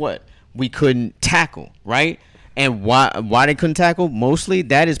problem was what? We couldn't tackle, right? And why they couldn't tackle? Mostly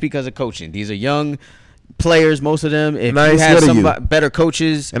that is because of coaching. These are young players, most of them. If you have some better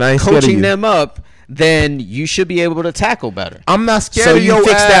coaches coaching them up, then you should be able to tackle better. I'm not scared of your ass. So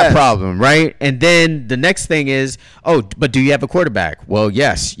you fix that problem, right? And then the next thing is, but do you have a quarterback? Well,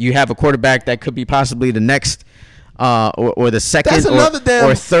 yes, you have a quarterback that could be possibly the next or the second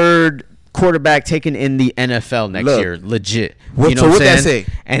or third quarterback taken in the NFL next year. Legit. What that say?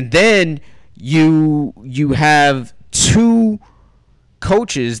 And then you have two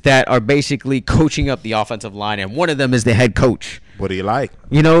coaches that are basically coaching up the offensive line, and one of them is the head coach. What do you like?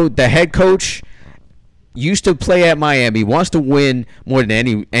 The head coach used to play at Miami, wants to win more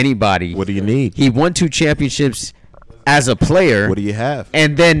than anybody. What do you need? He won 2 championships as a player. What do you have?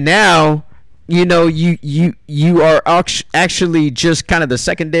 And then now, you are actually just kind of the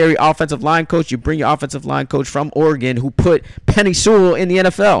secondary offensive line coach. You bring your offensive line coach from Oregon who put Penei Sewell in the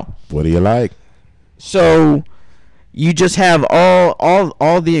NFL. What do you like? So you just have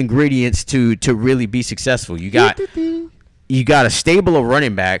all the ingredients to really be successful. You got a stable of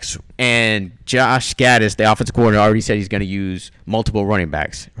running backs, and Josh Gaddis, the offensive coordinator, already said he's going to use multiple running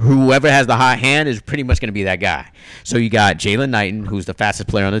backs. Whoever has the hot hand is pretty much going to be that guy. So you got Jalen Knighton, who's the fastest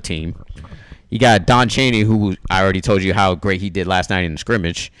player on the team. You got Don Chaney, who I already told you how great he did last night in the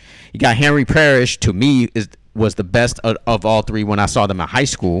scrimmage. You got Henry Parrish, to me, was the best of all three when I saw them in high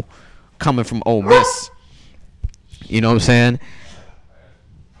school, coming from Ole Miss. You know what I'm saying?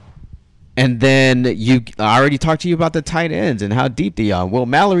 And then I already talked to you about the tight ends and how deep they are. Will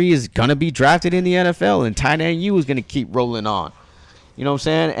Mallory is going to be drafted in the NFL, and tight end U is going to keep rolling on. You know what I'm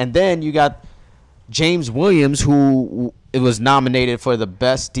saying? And then you got James Williams, who was nominated for the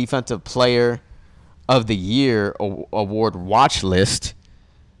Best Defensive Player of the Year award watch list.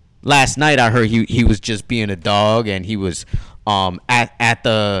 Last night I heard he was just being a dog, and he was at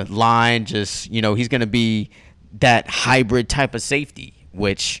the line, just he's going to be that hybrid type of safety.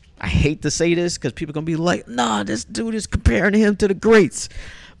 which I hate to say this because people are going to be like, nah, this dude is comparing him to the greats.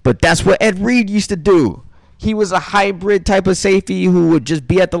 But that's what Ed Reed used to do. He was a hybrid type of safety who would just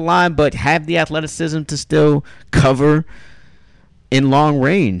be at the line but have the athleticism to still cover in long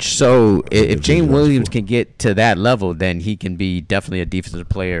range. So if James Williams can get to that level, then he can be definitely a defensive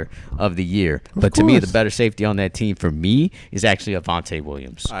player of the year. But to me, the better safety on that team for me is actually Avonte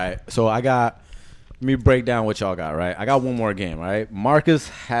Williams. All right, so let me break down what y'all got, right? I got one more game, right? Marcus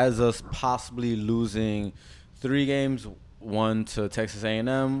has us possibly losing 3 games, 1 to Texas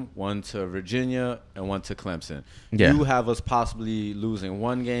A&M, 1 to Virginia, and 1 to Clemson. Yeah. You have us possibly losing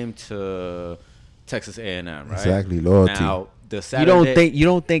 1 game to Texas A&M, right? Exactly, loyalty. Now, the Saturday, You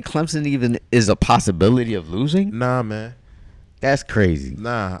don't think Clemson even is a possibility of losing? Nah, man. That's crazy.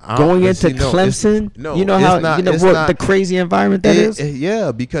 Nah. Going into Clemson, you know how the crazy environment that is?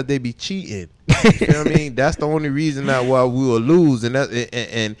 Yeah, because they be cheating. You know what I mean? That's the only reason that why we will lose.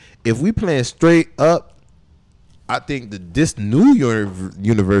 And if we playing straight up, I think that this new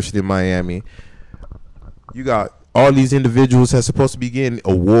University of Miami, you got all these individuals that's supposed to be getting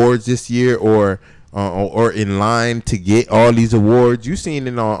awards this year or in line to get all these awards. You seen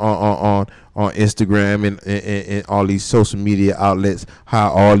it on Instagram and all these social media outlets how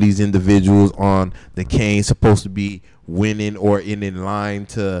all these individuals on the Canes supposed to be winning or in line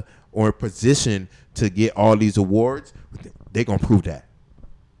to or position to get all these awards. They gonna prove that.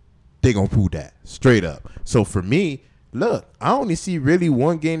 They gonna prove that straight up. So for me, look, I only see really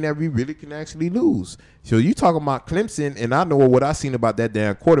one game that we really can actually lose. So you talking about Clemson, and I know what I seen about that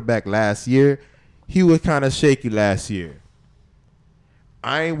damn quarterback last year. He was kind of shaky last year.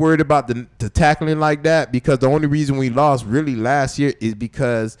 I ain't worried about the tackling like that because the only reason we lost really last year is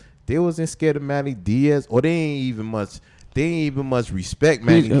because they wasn't scared of Manny Diaz, or they ain't even much respect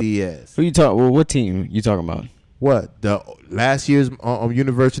Manny Diaz. Who you talking? Well, what team you talking about? What, the last year's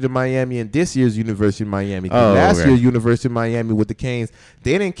University of Miami and this year's University of Miami? Last year's University of Miami with the Canes,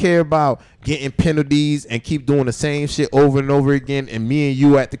 they didn't care about getting penalties and keep doing the same shit over and over again. And me and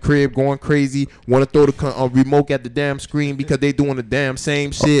you at the crib going crazy, want to throw the remote at the damn screen because they doing the damn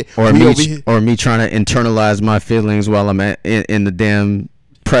same shit. Or me trying to internalize my feelings while I'm in the damn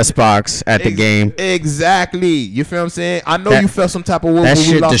press box at the game. Exactly. You feel what I'm saying? I know you felt some type of way. That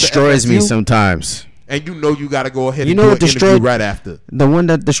shit destroys me sometimes. And you know you got to go ahead and do an interview right after. The one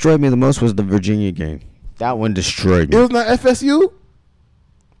that destroyed me the most was the Virginia game. That one destroyed me. It was not FSU?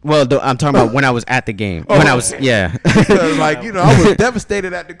 Well, I'm talking about when I was at the game. When I was, yeah. Because, I was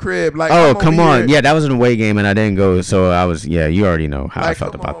devastated at the crib. Oh, come on. Yeah, that was an away game, and I didn't go. So I was, you already know how I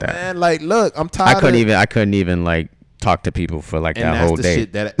felt about that. Man. Look, I'm tired. I couldn't even talk to people for that whole day.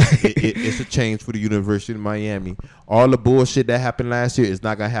 Shit that it's a change for the University of Miami. All the bullshit that happened last year is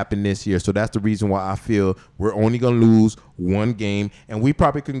not gonna happen this year. So that's the reason why I feel we're only gonna lose 1 game, and we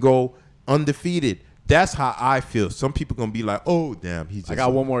probably can go undefeated. That's how I feel. Some people gonna be like, "Oh, damn, I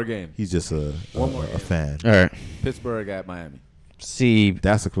got one more game. He's just a fan." All right, Pittsburgh at Miami. See,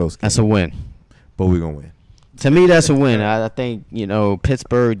 that's a close game. That's a win, but we're gonna win. To me, that's a win. I think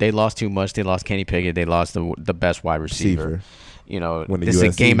Pittsburgh. They lost too much. They lost Kenny Pickett. They lost the best wide receiver. This is a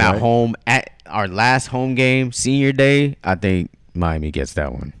game at home. At our last home game, senior day, I think Miami gets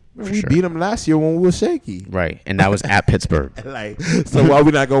that one. We beat them last year when we were shaky. Right, and that was at Pittsburgh. So why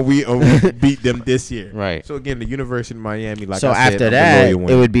we not gonna beat them this year? Right. So again, the University of Miami. After that, it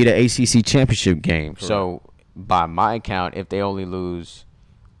would be the ACC championship game. Correct. So by my count, if they lose,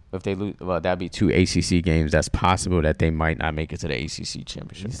 well, that'd be 2 ACC games. That's possible that they might not make it to the ACC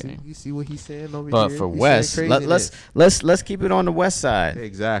championship game. You see what he's saying over here? But for West, let's keep it on the West side.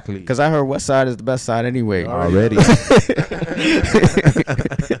 Exactly. Because I heard West side is the best side anyway. Already.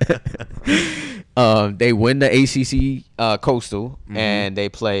 They win the ACC Coastal, and they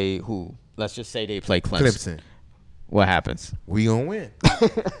play who? Let's just say they play Clemson. What happens? We gonna win.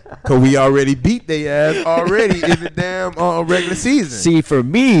 Because we already beat their ass already in the damn regular season. See, for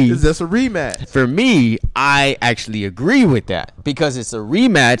me, it's just a rematch. For me, I actually agree with that because it's a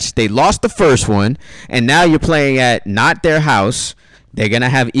rematch. They lost the first one, and now you're playing at not their house. They're going to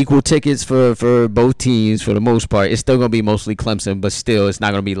have equal tickets for both teams for the most part. It's still going to be mostly Clemson, but still it's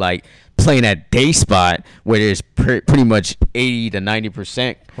not going to be like playing at day spot where there's pretty much 80 to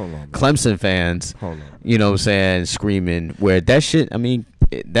 90% Clemson fans, you know what I'm saying, screaming. Where that shit, I mean,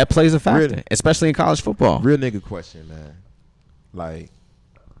 that plays a factor, especially in college football. Real nigga question, man.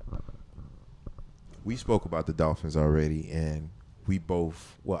 We spoke about the Dolphins already, and we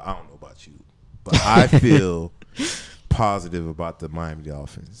both, well, I don't know about you, but I feel positive about the Miami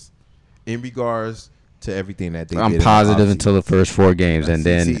Dolphins in regards to everything that they did. I'm positive until the first 4 games, and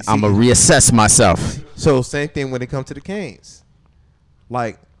then I'm going to reassess myself. So same thing when it comes to the Canes.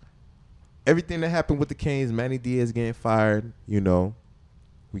 like everything that happened with the Canes, Manny Diaz getting fired, you know,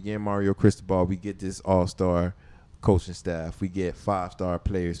 we get Mario Cristobal, we get this all-star coaching staff, we get 5-star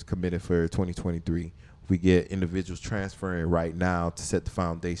players committed for 2023, we get individuals transferring right now to set the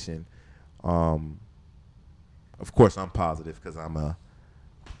foundation. Of course, I'm positive because I'm a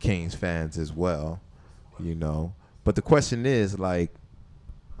Canes fans as well, you know. But the question is, like,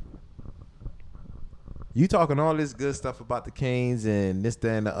 you talking all this good stuff about the Canes and this, that,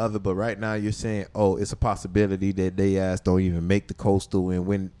 and the other, but right now you're saying, oh, it's a possibility that they don't even make the Coastal and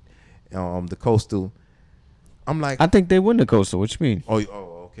win the Coastal. I'm like, I think they win the Coastal. What you mean?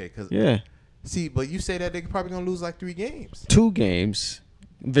 oh, okay. Cause Yeah. See, but you say that they're probably gonna lose like 3 games. 2 games.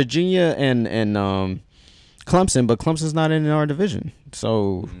 Virginia and Clemson, but Clemson's not in our division.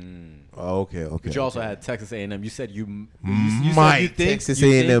 So Oh, okay. But you also had Texas A&M. You said you Might. said you think Texas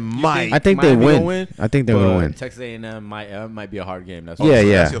you A&M think- might. you think I think they Miami gonna win. I think they're but gonna win. Texas A&M might be a hard game. That's Yeah, So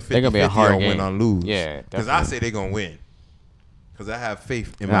yeah. that's your They're gonna be a 50-50 hard on game. win or lose. Yeah, Because I definitely. say they're gonna win. Because I have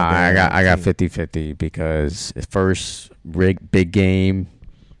faith in my. Nah, damn I got team. 50-50 because first big game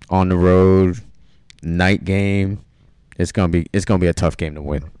on the road, night game. It's gonna be a tough game to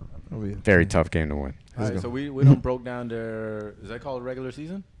win. Oh, yeah. Very tough game to win. All right, so we don't broke down their. Is that called a regular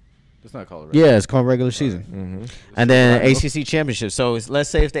season? It's not called a regular. Yeah, it's called regular season. Mm-hmm. And then ACC championship. So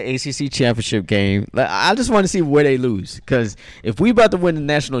let's say it's the ACC championship game. I just want to see where they lose, because if we about to win the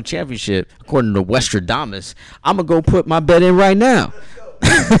national championship, according to Westradamus, I'm gonna go put my bet in right now.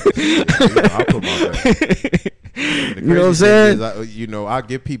 I'll put my bet. The You know what I'm crazy saying? thing is, I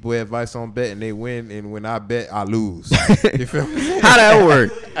give people advice on betting, they win, and when I bet, I lose. You feel me? How that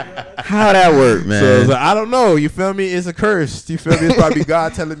work? How that work, man? So it's like, I don't know. You feel me? It's a curse. You feel me? It's probably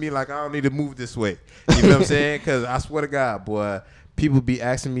God telling me like I don't need to move this way. You feel what I'm saying? Because I swear to God, boy, people be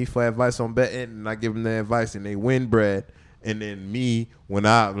asking me for advice on betting, and I give them the advice, and they win bread. And then me, when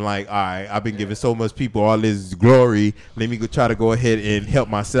I'm like, all right, I've been giving so much people all this glory, let me try to go ahead and help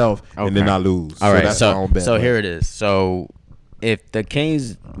myself, and then Okay. I lose. All right, that's my own bet. so here it is. So if the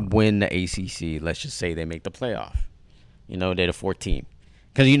Canes win the ACC, let's just say they make the playoff. You know, they're the 14th,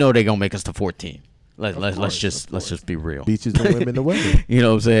 because you know they're gonna make us the 14th. Let's just be real. Beaches the women the weather. You know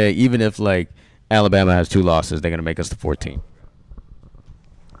what I'm saying? Even if like Alabama has 2 losses, they're gonna make us the 14th.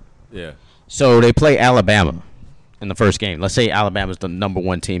 Yeah. So they play Alabama in the first game. Let's say Alabama's the number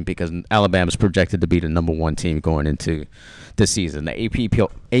 1 team, because Alabama's projected to be the number 1 team going into the season. The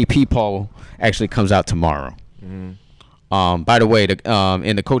AP poll actually comes out tomorrow. By the way,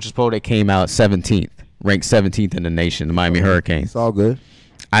 in the coaches poll, they came out 17th, ranked 17th in the nation, the Miami Hurricanes. It's all good.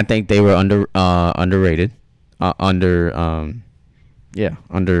 I think they were underrated. Underrated.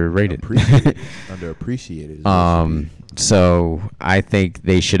 Appreciated. Underappreciated. So I think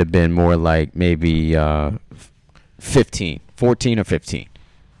they should have been more like maybe 14 or 15,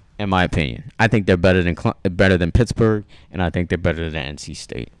 in my opinion. I think they're better than Pittsburgh, and I think they're better than NC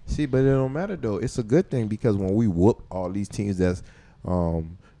State. See, but it don't matter though. It's a good thing, because when we whoop all these teams that's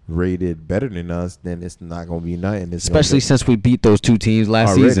rated better than us, then it's not gonna be nothing. Especially since we beat those 2 teams last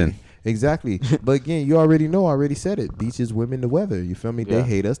already. season. Exactly. But again, you already know. I already said it. Beaches, women, the weather. You feel me? Yeah. They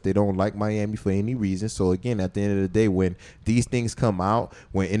hate us. They don't like Miami for any reason. So again, at the end of the day, when these things come out,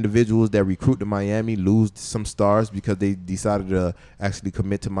 when individuals that recruit to Miami lose some stars because they decided to actually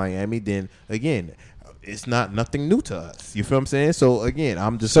commit to Miami, then again, it's nothing new to us. You feel what I'm saying? So again,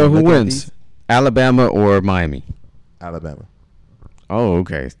 I'm just So who looking at wins, these- Alabama or Miami? Alabama. Oh,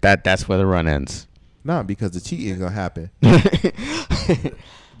 okay. That's where the run ends. Nah, because the cheating is gonna happen.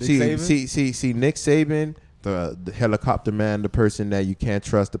 Saban? See, Nick Saban, the helicopter man, the person that you can't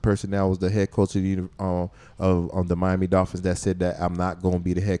trust, the person that was the head coach of the Miami Dolphins, that said that I'm not going to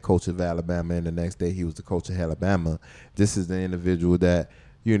be the head coach of Alabama, and the next day he was the coach of Alabama. This is the individual that,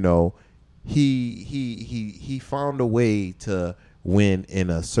 you know, he found a way to win in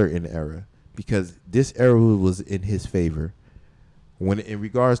a certain era, because this era was in his favor. When in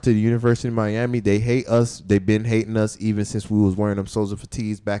regards to the University of Miami, they hate us. They've been hating us even since we was wearing them Soldier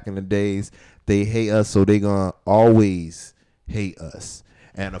fatigues back in the days. They hate us, so they gonna always hate us.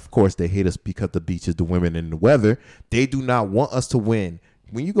 And of course, they hate us because the beaches, the women, and the weather. They do not want us to win.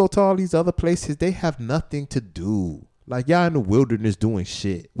 When you go to all these other places, they have nothing to do. Like, y'all in the wilderness doing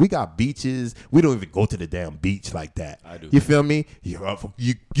shit. We got beaches. We don't even go to the damn beach like that. I do. You feel me? You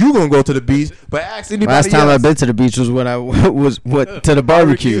gonna go to the beach, but ask anybody Last time else. I've been to the beach was when I was to the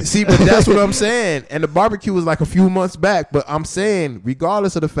barbecue. See, but that's what I'm saying. And the barbecue was like a few months back. But I'm saying,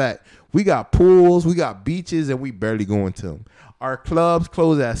 regardless of the fact, we got pools, we got beaches, and we barely going to them. Our clubs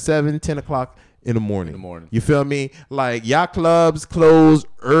close at 7, 10 o'clock in the morning. In the morning. You feel me? Like yacht clubs close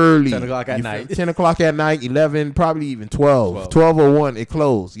early. 10 o'clock at night. 10 o'clock at night, 11, probably even 12. 12 or 1, it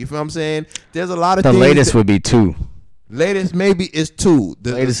closed. You feel what I'm saying? There's a lot of The things. latest would be 2. Latest maybe is 2.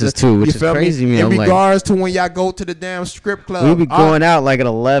 The Latest is 2, which you is feel crazy, me? man. In I'm like- regards to when y'all go to the damn strip club. We be going out like at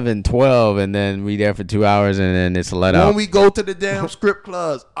 11, 12, and then we there for 2 hours, and then it's a let When out. we go to the damn strip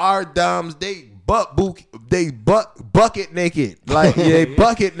clubs, our doms, they bucket naked. Like they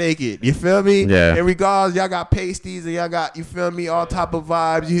bucket naked. You feel me? Yeah. In regards, y'all got pasties and y'all got, you feel me, all type of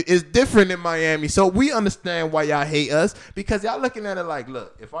vibes. It's different in Miami. So we understand why y'all hate us, because y'all looking at it like,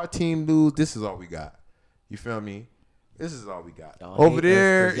 look, if our team lose, this is all we got. You feel me? This is all we got. Y'all Over hate us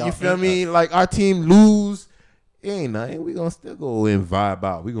there, 'cause y'all you feel hate me? us. Like our team lose, it ain't nothing. We gonna still go and vibe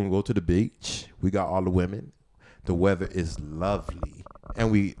out. We gonna go to the beach. We got all the women. The weather is lovely.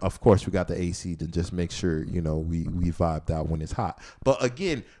 And we, of course, we got the AC to just make sure, you know, we vibed out when it's hot. But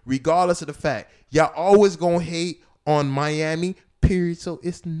again, regardless of the fact, y'all always gonna hate on Miami, period. So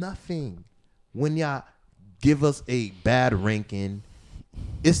it's nothing. When y'all give us a bad ranking,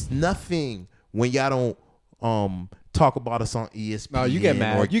 it's nothing. When y'all don't talk about us on ESPN. No, you get or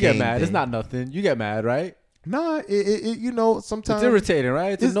mad. You get Game mad. Day. It's not nothing. You get mad, right? Nah, it you know, sometimes It's irritating,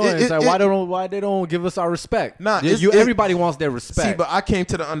 right? It's It's- annoying. It's like it- why they don't give us our respect? Nah, everybody wants their respect. See, but I came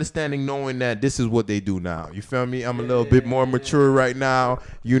to the understanding knowing that this is what they do now. You feel me? I'm a little bit more mature right now.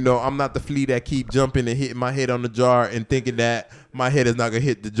 You know, I'm not the flea that keep jumping and hitting my head on the jar and thinking that my head is not gonna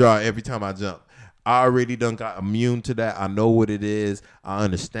hit the jar every time I jump. I already done got immune to that. I know what it is. I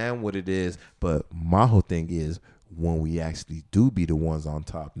understand what it is. But my whole thing is, when we actually do be the ones on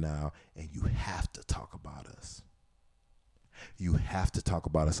top now, and you have to talk about us. You have to talk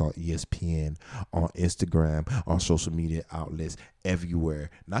about us on ESPN, on Instagram, on social media outlets, everywhere.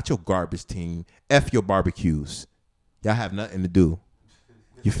 Not your garbage team. F your barbecues. Y'all have nothing to do.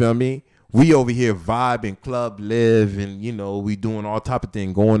 You feel me? We over here vibing, club live, and, you know, we doing all type of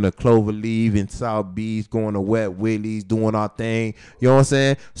thing. Going to Cloverleaf in South Beach, going to Wet Willie's, doing our thing. You know what I'm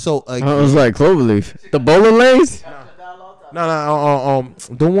saying? So, I was like Cloverleaf. The bowling lanes? No,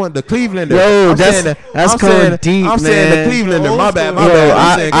 the one, the Clevelander. Yo, I'm that's saying going saying deep, I'm saying man. the Clevelander. My bad, my Yo, bad.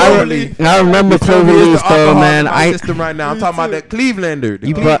 I'm saying Cloverleaf. I remember You feel me? It's Cloverleaf the though, alcohol man. in my system right now. I'm talking about the Clevelander.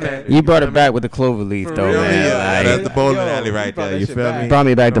 The Clevelander. You brought it back with the Cloverleaf though, real? man. Yeah, Like, that's the bowling Yo, alley you right brought there. that You shit feel back. me? brought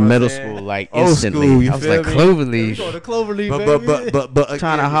me back to You know what middle I'm saying? school like Old instantly. school, you I was feel like me? Cloverleaf. Go to Cloverleaf, But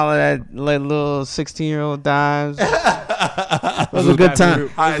Trying to again, holler at like little 16-year-old dimes. It It was a good time.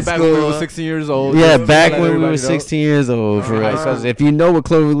 Back when we were 16 years old. Yeah, Just back let when we everybody were know. 16 years old, for real. Uh-huh. Because if you know what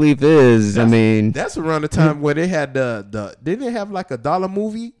Cloverleaf is, I mean, that's around the time where they had the didn't they have like a dollar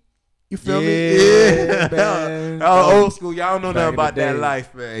movie? You feel me? Yeah, man. Old school. Y'all don't know Back nothing in about the that day.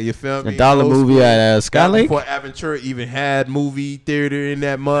 life, man. You feel me? a dollar Old movie school. at That Skylake. before Aventura even had movie theater in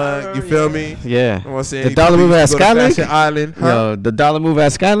that mug. You feel me? Yeah. You know what I'm saying? The dollar movie at Used to go to Skylake? Fashion Island. Huh? Yo, the dollar movie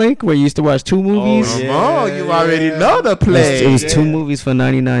at Skylake where you used to watch 2 movies. Come yeah, on, you already yeah. know the play. It was Yeah. 2 movies for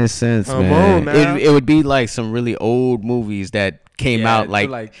 99 cents, Come man. on now. It would be like some really old movies that came out to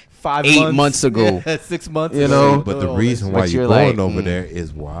like 5 8 months ago. Yeah, 6 months. You ago. know? But the Oh, reason But why you're you're going like, over there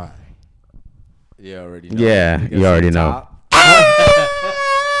is why. Yeah, already know. Yeah, Get you already some know. top.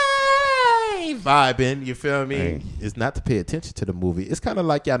 Vibing, you feel me? Hey. It's not to pay attention to the movie. It's kind of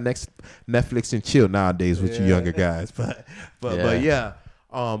like y'all next Netflix and chill nowadays with you Yeah. younger guys. But yeah,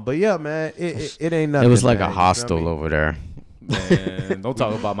 man, it ain't nothing. It was like man, a you feel hostel me? over there. Man, don't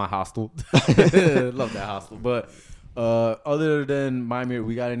talk about my hostel. Love that hostel. But other than Miami,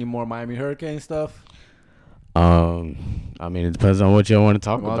 we got any more Miami Hurricane stuff? I mean, it depends on what you want to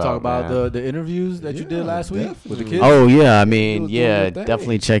talk You about. want to talk about man. the interviews that you did Yeah, last week with the definitely. kids? Oh yeah, I mean, He was doing yeah, good thing.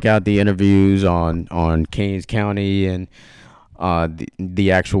 definitely check out the interviews on Kings County and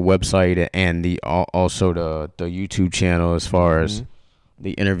the actual website and the also the YouTube channel as far as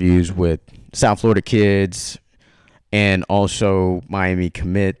the interviews with South Florida kids and also Miami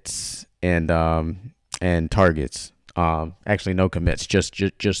commits and targets. Actually no commits,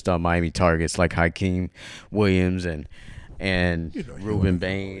 just Miami targets like Hakeem Williams and Ruben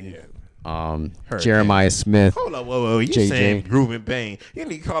Bain, Jeremiah Smith. Hold on, whoa, you JJ. saying Ruben Bain? You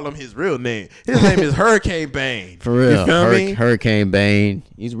need to call him his real name. His name is Hurricane Bain. For real, You feel me? Hurricane Bain.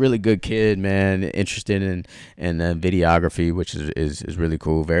 He's a really good kid, man. Interested in videography, which is really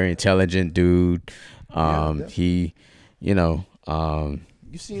cool. Very intelligent dude. He, you know,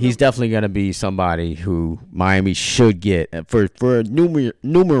 You seen he's him? definitely gonna be somebody who Miami should get for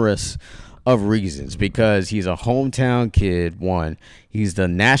numerous of reasons, because he's a hometown kid. One, he's the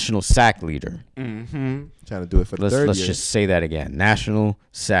national sack leader. Trying to do it for the Let's third year. just say that again. National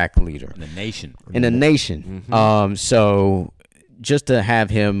sack leader In the nation. in the nation. Mm-hmm. So just to have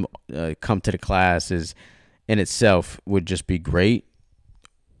him come to the class is in itself would just be great.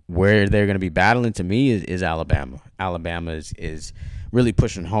 Where they're going to be battling to me is Alabama. Alabama is really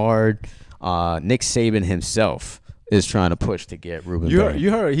pushing hard. Nick Saban himself is trying to push to get Ruben.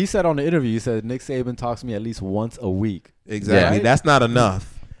 You heard he said on the interview, he said Nick Saban talks to me at least once a week. Exactly. Yeah. That's not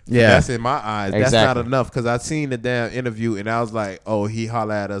enough. Yeah. That's in my eyes. That's Exactly. not enough because I seen the damn interview and I was like, oh, he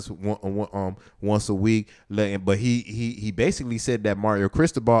holler at us once a week. But he basically said that Mario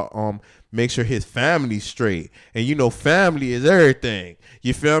Cristobal make sure his family's straight. And you know, family is everything.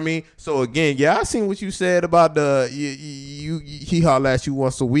 You feel me? So again, yeah, I seen what you said about he holler at you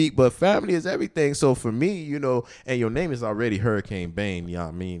once a week, but family is everything. So for me, you know, and your name is already Hurricane Bane. You know what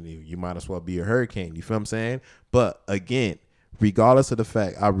I mean? You might as well be a hurricane. You feel what I'm saying? But again, regardless of the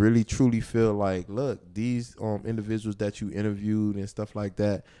fact, I really truly feel like, look, these individuals that you interviewed and stuff like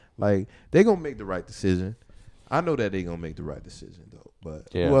that, like they're gonna make the right decision. I know that they're gonna make the right decision though. But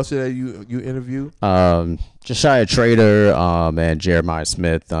who else did you interview? Josiah Trader and Jeremiah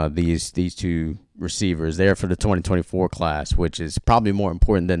Smith. These two receivers there for the 2024 class, which is probably more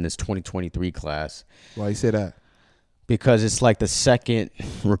important than this 2023 class. Why you say that? Because it's like the second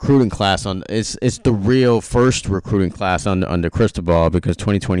recruiting class on it's the real first recruiting class under Cristobal, because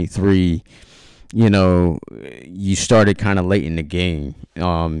 2023, you know, you started kind of late in the game.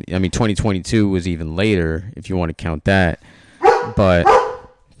 I mean 2022 was even later if you want to count that, but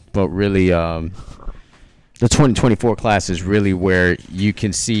really the 2024 class is really where you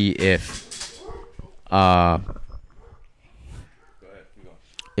can see if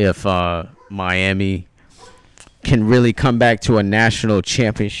Miami can really come back to a national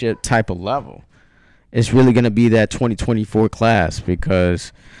championship type of level. It's really going to be that 2024 class,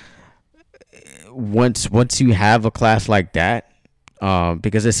 because once you have a class like that,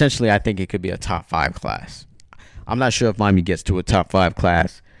 because essentially I think it could be a top 5 class. I'm not sure if Miami gets to a top 5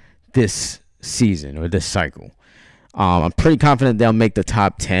 class this season or this cycle. I'm pretty confident they'll make the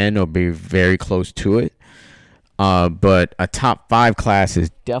top 10 or be very close to it. But a top 5 class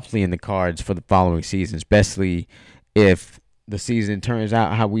is definitely in the cards for the following season, especially if the season turns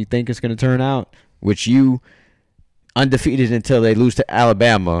out how we think it's going to turn out, which you undefeated until they lose to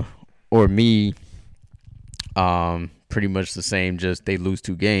Alabama, or me, pretty much the same, just they lose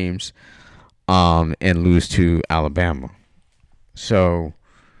 2 games and lose to Alabama. So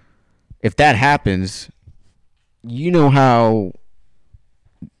if that happens, you know how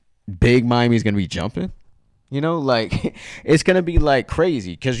big Miami's going to be jumping. You know, like it's gonna be like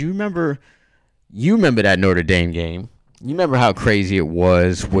crazy, because you remember that Notre Dame game. You remember how crazy it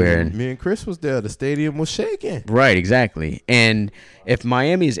was when me and Chris was there. The stadium was shaking. Right, exactly. And if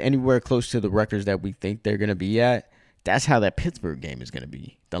Miami is anywhere close to the records that we think they're gonna be at, that's how that Pittsburgh game is gonna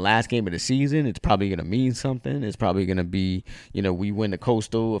be. The last game of the season, it's probably gonna mean something. It's probably gonna be, you know, we win the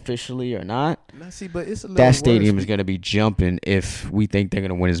Coastal officially or not. Now, see, but it's a little that stadium worse. is gonna be jumping if we think they're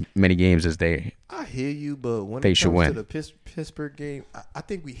gonna win as many games as they. I hear you, but when They it should comes win. to the Pittsburgh game, I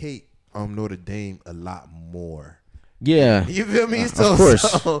think we hate Notre Dame a lot more. Yeah. You feel me? Of course.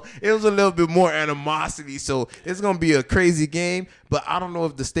 So it was a little bit more animosity. So it's gonna be a crazy game, but I don't know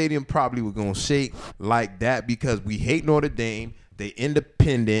if the stadium probably was gonna shake like that, because we hate Notre Dame. They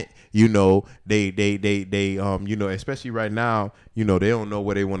independent, you know. They you know, especially right now, you know, they don't know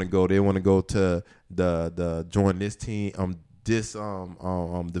where they want to go. They want to go to the join this team, this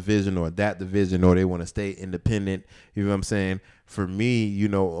division or that division, or they want to stay independent. You know what I'm saying? For me, you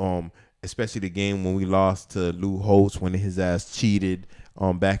know, especially the game when we lost to Lou Holtz when his ass cheated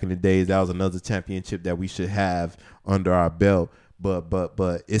back in the days, that was another championship that we should have under our belt.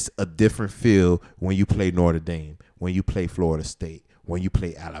 But it's a different feel when you play Notre Dame, when you play Florida State, when you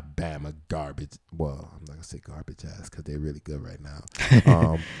play Alabama garbage. Well, I'm not gonna say garbage ass because they're really good right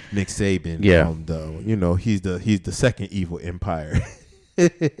now. Nick Saban, Yeah. You know, he's the second evil empire.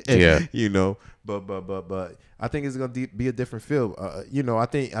 Yeah. You know, but I think it's gonna be a different feel. You know, I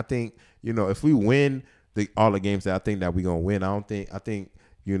think you know, if we win all the games that I think that we're gonna win, I think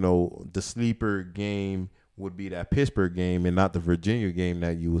you know, the sleeper game would be that Pittsburgh game and not the Virginia game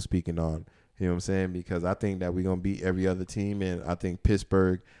that you were speaking on. You know what I'm saying? Because I think that we're gonna beat every other team, and I think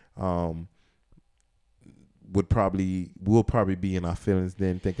Pittsburgh will probably be in our feelings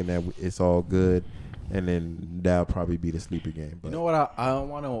then, thinking that it's all good, and then that'll probably be the sleeper game. But You know what I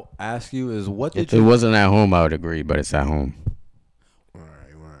want to ask you is, what did If it you? wasn't at home, I would agree, but it's at home. all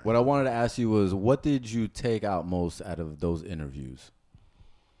right. What I wanted to ask you was, what did you take out most out of those interviews?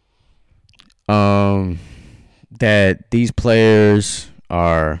 That these players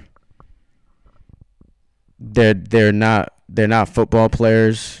are they're not football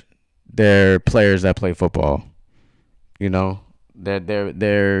players. They're players that play football. You know,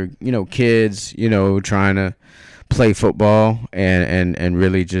 they're kids, trying to play football and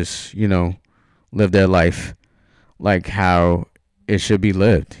really just live their life like how it should be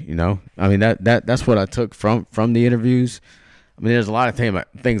lived. I mean that's what I took from the interviews. I mean, there's a lot of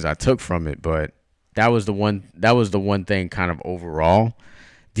things I took from it, but that was the one thing kind of overall.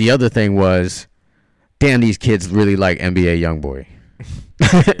 The other thing was, damn, these kids really like NBA YoungBoy.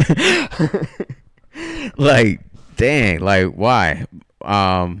 Like, dang, like why?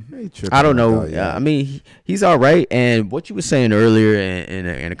 I don't know. I mean, he's all right. And what you were saying earlier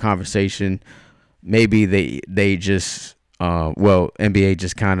in a conversation, maybe they just NBA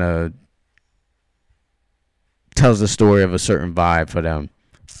just kind of tells the story of a certain vibe for them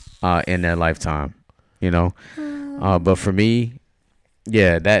in their lifetime, but for me,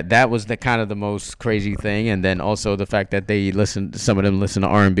 yeah, that was the kind of the most crazy thing. And then also the fact that some of them listen to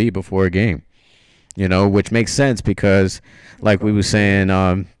R&B before a game, which makes sense because like we were saying,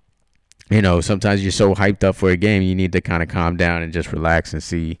 sometimes you're so hyped up for a game, you need to kind of calm down and just relax and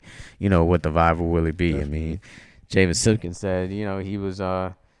see, what the vibe will really be. I mean, Javen Simpkins said, he was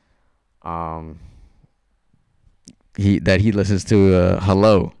he listens to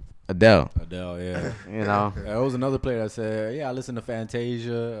Hello, Adele, yeah. There was another player that said, yeah, I listen to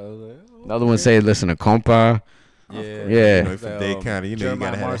Fantasia. I was like, oh, another one said listen to Compa. Yeah. If they kind of, you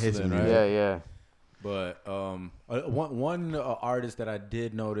Jeremiah gotta have a Marsden, history. right? Yeah. But one artist that I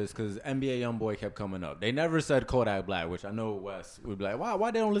did notice, because NBA YoungBoy kept coming up. They never said Kodak Black, which I know Wes would be like, why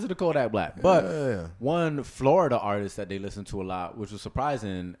they don't listen to Kodak Black? But one Florida artist that they listen to a lot, which was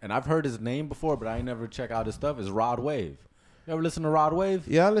surprising, and I've heard his name before, but I ain't never check out his stuff, is Rod Wave. You ever listen to Rod Wave?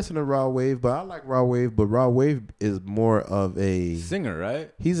 Yeah, I listen to Rod Wave, but I like Rod Wave. But Rod Wave is more of a singer,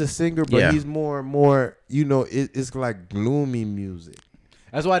 right? He's a singer, but he's more. It's like gloomy music.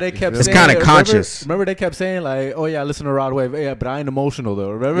 That's why they kept saying. It's kind of conscious. Remember they kept saying like, "Oh yeah, I listen to Rod Wave." Yeah, but I ain't emotional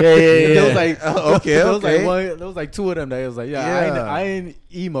though. Remember? Yeah. There was like, okay. There was like two of them that was like, I ain't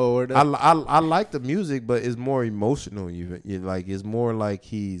emo. Or I like the music, but it's more emotional. It's more like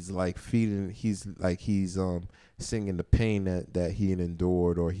he's like feeling. He's singing the pain that he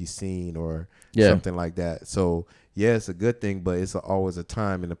endured or he's seen or something like that. So yeah, it's a good thing, but it's always a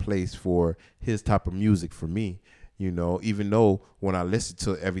time and a place for his type of music for me. Even though when I listen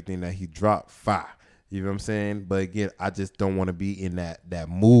to everything that he dropped, fire. You know what I'm saying? But again, I just don't want to be in that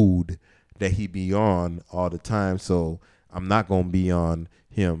mood that he be on all the time. So I'm not going to be on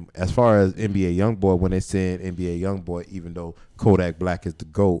him. As far as NBA YoungBoy, when they said NBA YoungBoy, even though Kodak Black is the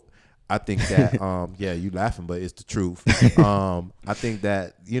GOAT, I think that, you laughing, but it's the truth. I think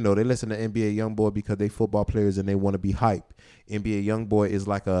that, they listen to NBA YoungBoy because they football players and they want to be hype. NBA YoungBoy is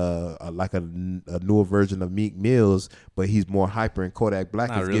like a newer version of Meek Mills, but he's more hyper, and Kodak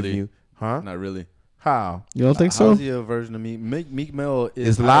Black is giving you, Not really. How? You don't think so? How's he a version of Meek Mill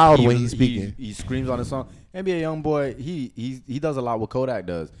is loud when he's speaking. He screams on his song. NBA YoungBoy, he does a lot what Kodak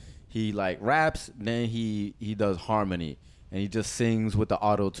does. He like raps, then he does harmony, and he just sings with the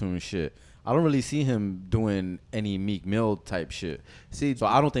auto-tune shit. I don't really see him doing any Meek Mill type shit. So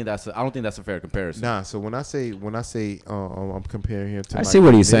I don't think that's a fair comparison. Nah. So when I say I'm comparing him to, I see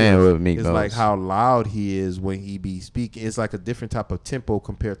what he's saying with Meek Mill. It's like how loud he is when he be speaking. It's like a different type of tempo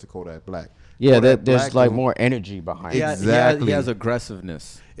compared to Kodak Black. Yeah, there's like more energy behind it. Exactly. He has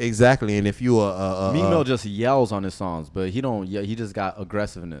aggressiveness. Exactly, and if you Meek Mill just yells on his songs, but he don't. Yeah, he just got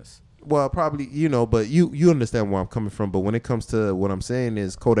aggressiveness. Well, probably, but you understand where I'm coming from. But when it comes to what I'm saying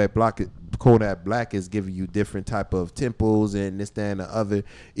is Kodak Black is giving you different type of tempos and this, that, and the other.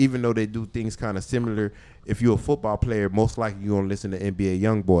 Even though they do things kind of similar, if you're a football player, most likely you're going to listen to NBA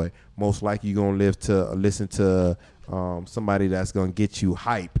YoungBoy. Most likely you're going to listen to somebody that's going to get you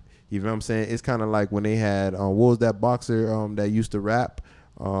hype. You know what I'm saying? It's kind of like when they had, what was that boxer that used to rap?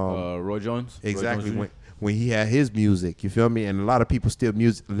 Roy Jones? Exactly. Roy Jones when he had his music, you feel me? And a lot of people still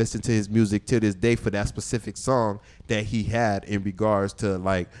listen to his music to this day for that specific song that he had in regards to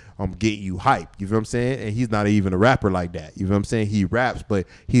like getting you hype. You feel what I'm saying? And he's not even a rapper like that. You feel what I'm saying? He raps, but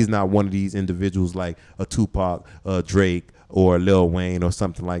he's not one of these individuals like a Tupac, Drake, or Lil Wayne or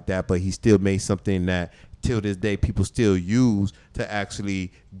something like that. But he still made something that till this day people still use to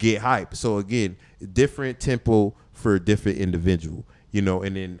actually get hype. So again, different tempo for a different individual.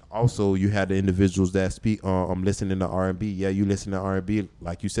 And then also you had the individuals that speak. I'm listening to R&B. Yeah, you listen to R&B,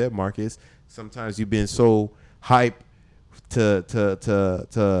 like you said, Marcus. Sometimes you've been so hyped to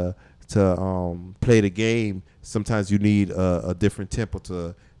play the game. Sometimes you need a different tempo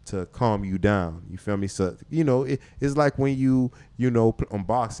to calm you down. You feel me? So it's like when you on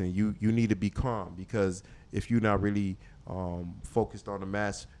boxing, you need to be calm, because if you're not really focused on the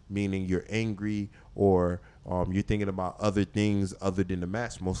match, meaning you're angry or you're thinking about other things other than the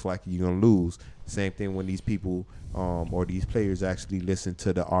match, most likely you're gonna lose. Same thing when these people or these players actually listen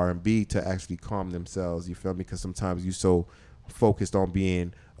to the R&B to actually calm themselves. You feel me? Because sometimes you're so focused on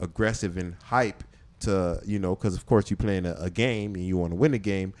being aggressive and hype to, because of course you're playing a game and you want to win a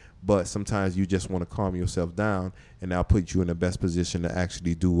game, but sometimes you just want to calm yourself down, and that'll put you in the best position to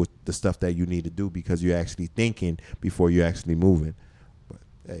actually do the stuff that you need to do because you're actually thinking before you're actually moving. But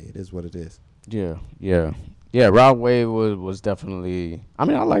hey, it is what it is. Yeah. Rod Wave was definitely. I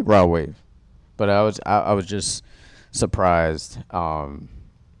mean, I like Rod Wave, but I was just surprised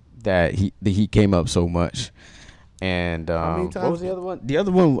that he came up so much. And what was the other one? The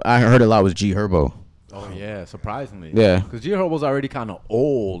other one I heard a lot was G Herbo. Oh yeah, surprisingly. Yeah, because G Herbo's already kind of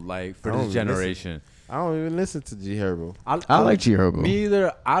old, like for this generation. I don't even listen to G Herbo. I like G Herbo. Me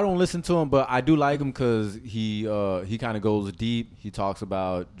either. I don't listen to him, but I do like him because he kind of goes deep. He talks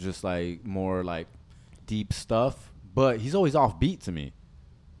about just like more like deep stuff, but he's always off beat to me.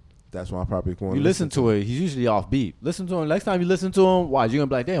 That's why I probably want. You listen to it, he's usually off beat. Listen to him. Next time you listen to him, why you're gonna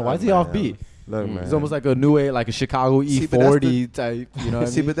be like, damn, why is he off beat? Look, man. It's almost like a new age, like a Chicago E40 type. You know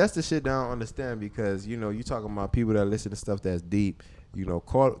what I mean? But that's the shit that I don't understand because, you talking about people that listen to stuff that's deep.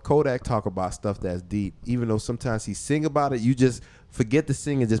 Kodak talk about stuff that's deep. Even though sometimes he sing about it, you just forget to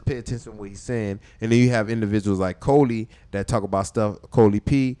sing and just pay attention to what he's saying. And then you have individuals like Coley that talk about stuff, Coley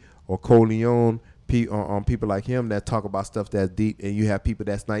P or Coleon, people like him that talk about stuff that's deep. And you have people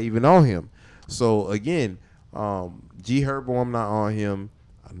that's not even on him. So, again, G Herbo, I'm not on him.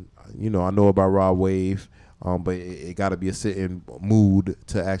 I know about Rod Wave, but it got to be a certain mood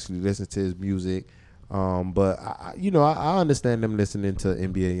to actually listen to his music. But I understand them listening to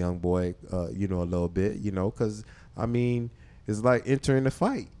NBA YoungBoy, a little bit, because I mean it's like entering the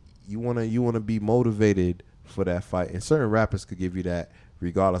fight. You wanna be motivated for that fight, and certain rappers could give you that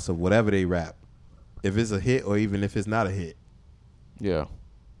regardless of whatever they rap, if it's a hit or even if it's not a hit. Yeah.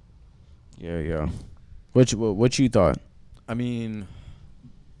 What you thought? I mean,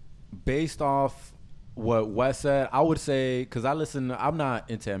 based off what Wes said, I would say, because I'm not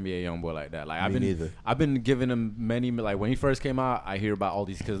into NBA YoungBoy like that. Like I've been giving him many, like when he first came out, I hear about all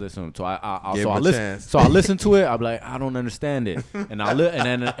these kids listening to him. So I listen to it. I'm like, I don't understand it, and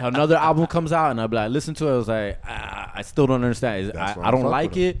then another album comes out, and I'll be like, listen to it. I was like, I still don't understand. I don't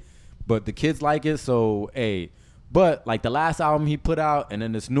like it, but the kids like it. So but like the last album he put out, and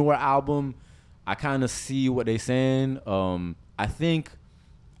then this newer album, I kind of see what they're saying.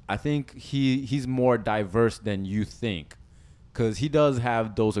 I think he's more diverse than you think, because he does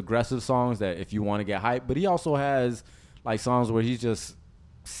have those aggressive songs that if you want to get hyped, but he also has like songs where he's just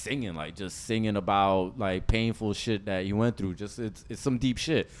singing about like painful shit that he went through. Just it's some deep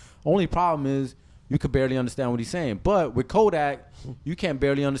shit. Only problem is you could barely understand what he's saying. But with Kodak, you can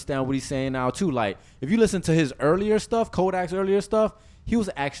barely understand what he's saying now too. Like if you listen to his earlier stuff, Kodak's earlier stuff, he was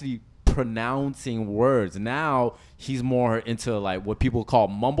actually pronouncing words. Now he's more into like what people call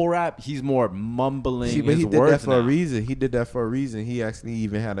mumble rap. He's more mumbling. But his he did words that for now. a reason. He did that for a reason. He actually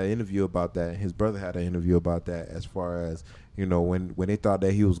even had an interview about that. His brother had an interview about that. As far as when they thought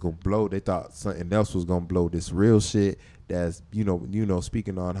that he was gonna blow, they thought something else was gonna blow. This real shit that's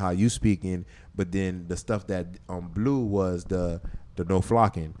speaking on how you speaking, but then the stuff that blew was the no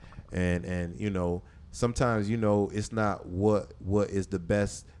flocking, and sometimes it's not what is the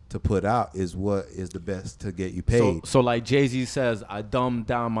best to put out, is what is the best to get you paid. So like Jay-Z says, I dumbed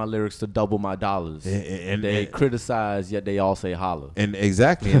down my lyrics to double my dollars. And they criticize, yet they all say holla. And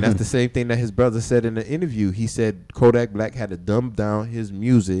exactly. And that's the same thing that his brother said in the interview. He said Kodak Black had to dumb down his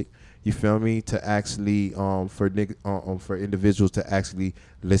music, you feel me, to actually for individuals to actually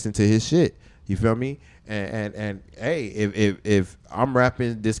listen to his shit. You feel me? And hey, if I'm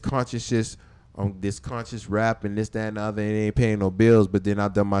rapping this conscious rap and this, that, and the other, and it ain't paying no bills, but then I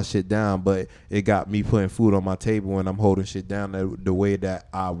done my shit down, but it got me putting food on my table and I'm holding shit down the way that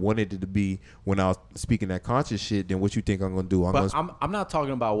I wanted it to be when I was speaking that conscious shit, then what you think I'm gonna do? I'm not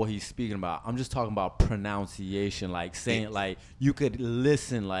talking about what he's speaking about. I'm just talking about pronunciation, like saying, like you could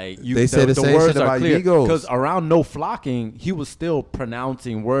listen, like they say the same words shit are about clear. Migos. Because around No Flocking, he was still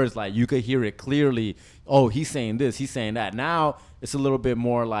pronouncing words, like you could hear it clearly. Oh, he's saying this, he's saying that. Now it's a little bit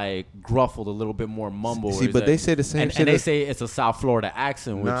more like gruffled, a little bit more mumble. See, but they say the same shit. And they say it's a South Florida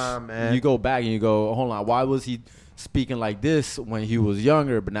accent, which man. You go back and you go, hold on, why was he speaking like this when he was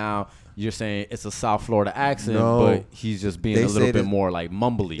younger? But now you're saying it's a South Florida accent, but he's just being a little bit more like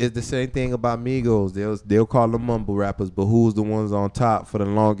mumbly. It's the same thing about Migos. They'll call them mumble rappers, but who's the ones on top for the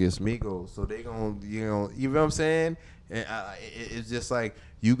longest? Migos. So they gonna, you know what I'm saying? And it's just like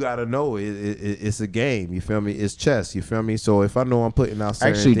you gotta know it's a game. You feel me? It's chess. You feel me? So if I know I'm putting out I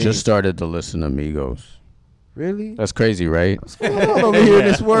certain actually things, just started to listen to Migos. really. That's crazy, right? What's going on over here in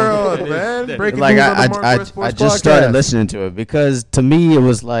this world, man? Breaking Like news on the I Mark I, West Sports I just Podcast. started listening to it because to me it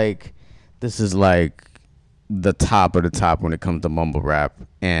was like this is like the top of the top when it comes to mumble rap,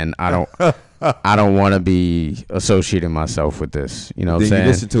 and I don't want to be associating myself with this. You know what I'm Then saying? you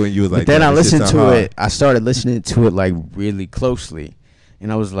listen to it, and you was like, but then "Damn, I this shit listened sound to hard." it. I started listening to it like really closely,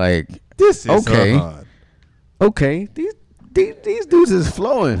 and I was like, This is okay. hard. okay, these dudes is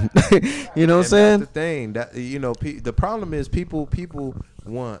flowing. You know what I'm And saying? that's the thing that the problem is people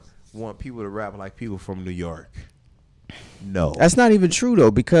want people to rap like people from New York. No, That's not even true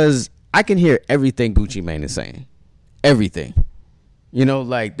though, because I can hear everything Gucci Mane is saying. Everything. You know,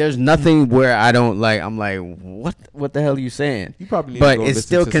 like there's nothing where I don't like I'm like, what the hell are you saying? You probably need to but go it's listen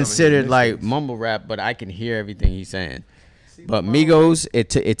still to some of his considered like mixtapes. mumble rap, but I can hear everything he's saying. But Migos,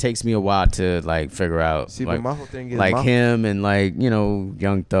 it takes me a while to like figure out See, like, but my whole thing is like my- him and like, you know,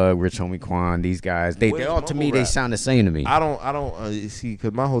 Young Thug, Rich Homie Quan, these guys. They What is all to me mumble they rap? sound the same to me. I don't see,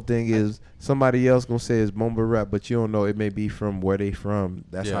 because my whole thing is somebody else gonna say it's mumble rap, but you don't know it may be from where they from.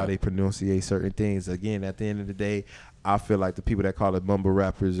 That's Yeah. how they pronunciate certain things. Again, at the end of the day, I feel like the people that call it mumble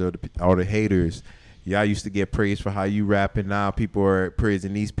rappers are the haters. Y'all used to get praised for how you rap, and now people are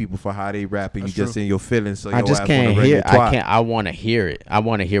praising these people for how they rap, and That's you just true. in your feelings. So I your just ass can't wanna run hear your twat. I want to hear it. I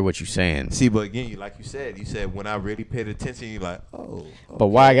want to hear what you're saying. See, but again, like you said when I really paid attention, you're like, oh. But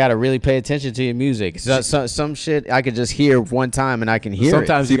why I gotta really pay attention to your music? Some shit I could just hear one time and I can hear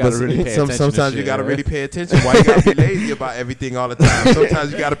Sometimes See, you gotta but really pay attention. sometimes to you shit, gotta yeah. really pay attention. Why you gotta be lazy about everything all the time?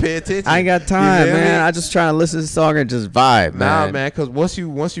 Sometimes you gotta pay attention. it. I ain't got You time, feel me? man. I just trying to listen to the song and just vibe, Nah, man. man, because once you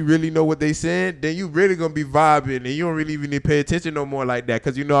really know what they saying, then you really gonna be vibing, and you don't really even need to pay attention no more like that,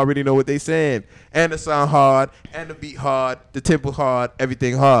 because you know I already know what they saying, and the sound hard, and the beat hard, the tempo hard,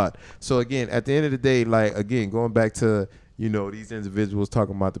 everything hard. So again, at the end of the day, like again, going back to these individuals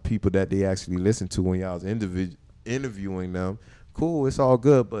talking about the people that they actually listen to when y'all was interviewing them. Cool, it's all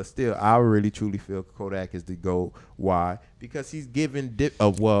good, but still, I really truly feel Kodak is the GOAT. Why? Because he's given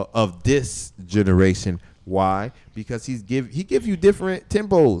of this generation. Why? Because he gives you different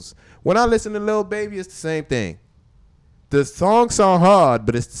tempos. When I listen to Lil Baby, it's the same thing. The songs sound hard,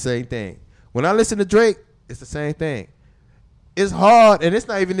 but it's the same thing. When I listen to Drake, it's the same thing. It's hard, and it's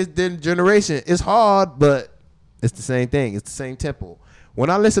not even this generation. It's hard, but it's the same thing. It's the same tempo. When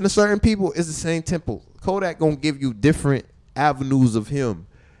I listen to certain people, it's the same tempo. Kodak gonna give you different avenues of him.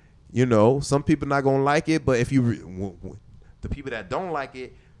 Some people not gonna like it, but if the people that don't like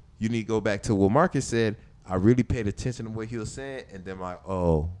it, you need to go back to what Marcus said. I really paid attention to what he was saying, and then like,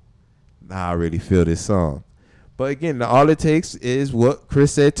 oh, now I really feel this song. But again, all it takes is what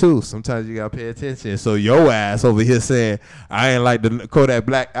Chris said too. Sometimes you gotta pay attention. So your ass over here saying I ain't like the Kodak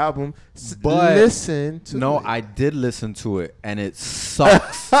Black album, But listen to No, it. I did listen to it, and it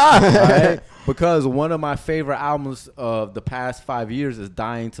sucks. Right? Because one of my favorite albums of the past 5 years is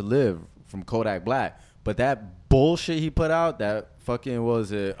 "Dying to Live" from Kodak Black. But that bullshit he put out, that fucking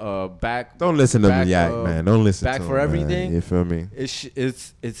back. Don't listen to back, me, Yak, man. Don't listen Back to for him, man. Everything. You feel me?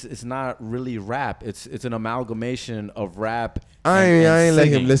 It's not really rap. It's an amalgamation of rap. I and ain't let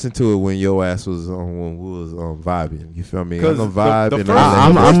him singing. listen to it when your ass was on when we was vibing. You feel me? I'm 'Cause gonna vibe the and first-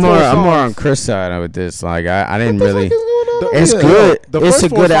 I'm the I'm first more four I'm more on songs- Chris' side with this. Like I didn't What the really. fuck is going on It's here? good. The It's first a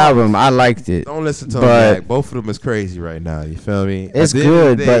four good songs- album. I liked it. Don't listen to him. But- Yak. Both of them is crazy right now. You feel me? It's At the end of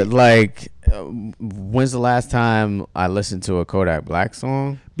good, the but day, like, when's the last time I listened to a Kodak Black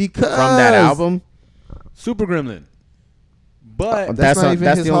song because from that album? Super Gremlin. But That's not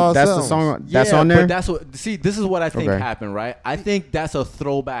even his hard that's the songs. song that's yeah, on there. But that's what. See, this is what I think Okay. happened, right? I think that's a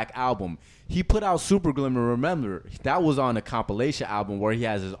throwback album. He put out Super Glimmer. Remember, that was on a compilation album where he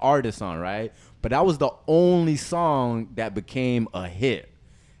has his artists on, right? But that was the only song that became a hit.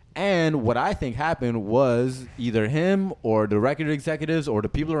 And what I think happened was either him or the record executives or the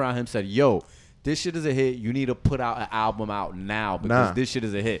people around him said, "Yo, this shit is a hit. You need to put out an album out now because Nah. this shit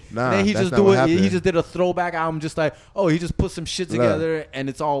is a hit." Nah, and then he that's just not what He happened. just did a throwback album, just like, oh, he just put some shit Look. together, and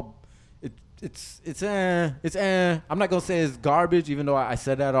it's all. It's I'm not gonna say it's garbage, even though I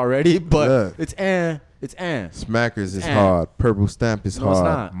said that already. But Look. it's Smackers is Eh. hard. Purple Stamp is No, it's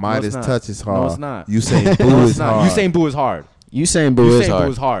hard. not. No, Midas it's not. Touch is No, hard. it's not. Usain Boo No, is it's not. hard. Usain Boo is hard. Usain Boo is Usain hard.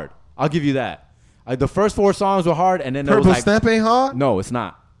 Boo is hard. I'll give you that. The first 4 songs were hard, and then there was Purple like, Stamp ain't hard. no, it's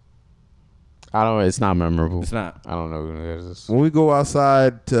not. I don't. It's not memorable. It's not. I don't know who it is. When we go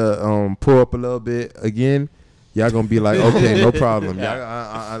outside to pull up a little bit again, Y'all gonna be like, okay, no problem. Y'all,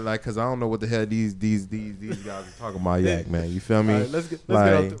 I like, cause I don't know what the hell these guys are talking about, Yak, man. You feel me? All right, let's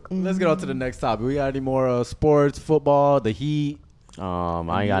get on to the next topic. We got any more sports, football, the Heat? I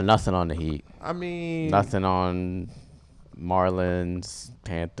ain't got nothing on the Heat. I mean, Nothing on Marlins,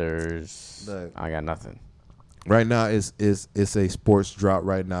 Panthers. Look. I got nothing. right now it's a sports drop.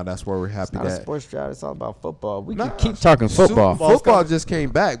 Right now, that's why we're happy Not a that sports drought. It's all about football. We Nah, can keep talking football. Football just came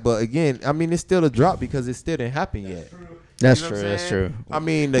back, but again, I mean, it's still a drop because it still didn't happen yet. That's You know what true. I'm That's saying? true. I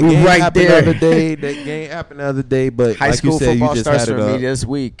mean, the We game right happened there. the other day. The game happened the other day, but High like school you said, football you just starts had for it me up. this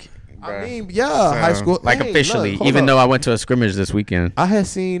week. I mean, yeah, high school, like hey, officially. look, hold Even up. though I went to a scrimmage this weekend. I had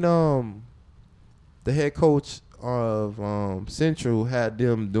seen the head coach of Central had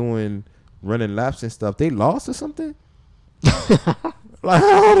them running laps and stuff. They lost or something. Like, I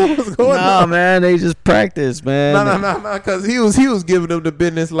don't know what's going Nah, on. man, they just practice, man. No, because he was giving them the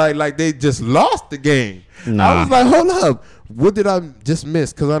business like they just lost the game. Nah. I was like, hold up, what did I just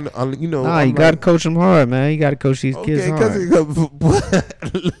miss? Because I'm you know, Nah, I'm you gotta like, coach them hard, man. You gotta coach these kids okay, hard.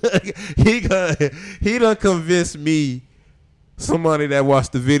 because he done convinced me. Somebody that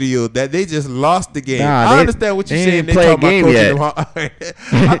watched the video that they just lost the game. Nah, I they- understand what you're they saying. ain't They play a talking game about yet. coaching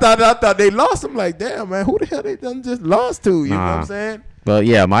them hard. I thought they lost. I'm like, damn, man, who the hell they done just lost to? You know what Nah. I'm saying? But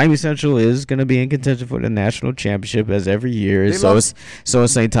yeah, Miami Central is gonna be in contention for the national championship as every year. They So lost-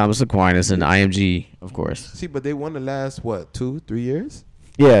 is St. Thomas Aquinas and IMG, of course. See, but they won the last 2-3 years.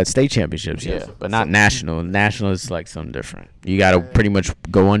 Yeah, state championships, yeah, so- but not national. National is like something different. You got to pretty much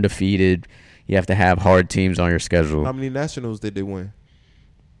go undefeated. You have to have hard teams on your schedule. How many nationals did they win?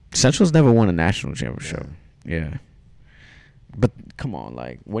 Central's never won a national championship. Yeah. But come on,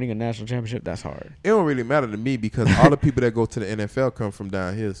 like winning a national championship, that's hard. It don't really matter to me because all the people that go to the NFL come from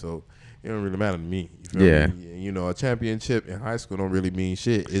down here, so it don't really matter to me. You feel Yeah. me? You know, a championship in high school don't really mean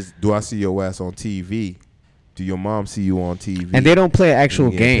shit. Do I see your ass on TV? Do your mom see you on TV? And they don't play an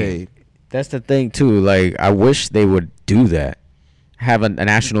actual You getting game. paid? That's the thing too. Like I wish they would do that. Have a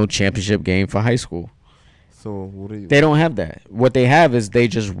national championship game for high school. So what do you? They don't have that. What they have is they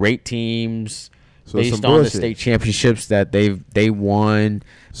just rate teams So it's based some on the bullshit. state championships that they won,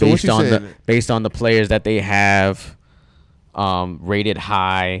 So what based you on saying- based on the players that they have rated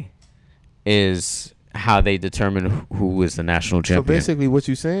high is how they determine who is the national So champion. basically, what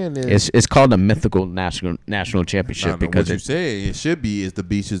you saying is It's called a mythical national championship Nah, because what you say it should be is the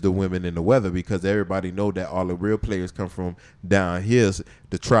beaches, the women, and the weather because everybody know that all the real players come from down here,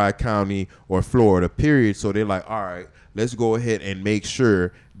 the Tri-County or Florida, period. So they're like, all right, let's go ahead and make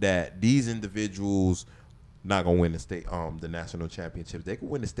sure that these individuals not gonna win the national championship. They can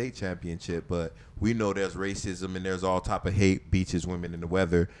win the state championship, but we know there's racism and there's all type of hate, beaches, women, and the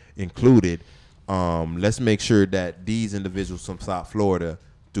weather included. Let's make sure that these individuals from South Florida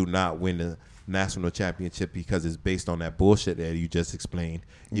do not win the national championship because it's based on that bullshit that you just explained.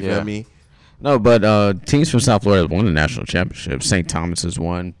 You Yeah. feel me? No, but teams from South Florida have won the national championship. St. Thomas has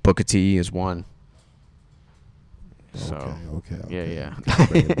won. Booker T has won. So Okay. yeah.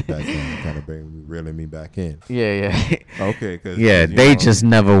 Kind of reeling me back in. yeah. Okay, cause Yeah, you they know, just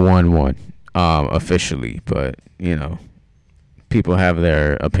never won one officially, but you know, people have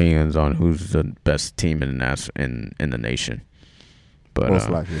their opinions on who's the best team in the nation. But most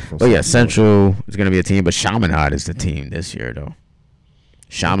likely from but yeah, South Florida. Central is gonna be a team, but Chaminade is the team this year though.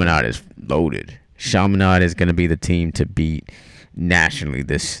 Chaminade is loaded. Chaminade is gonna be the team to beat nationally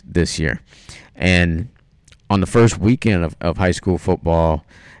this year, and on the first weekend of high school football,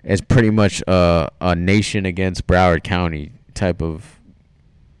 it's pretty much a nation against Broward County type of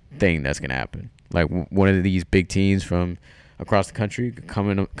thing that's gonna happen. Like one of these big teams from across the country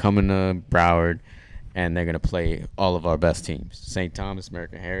coming to Broward, and they're gonna play all of our best teams: St. Thomas,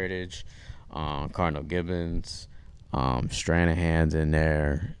 American Heritage, Cardinal Gibbons, Stranahan's in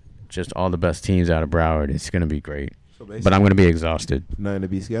there. Just all the best teams out of Broward. It's gonna be great. So But I'm gonna be exhausted. nothing to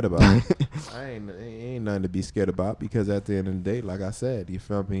be scared about. ain't nothing to be scared about because at the end of the day, like I said, you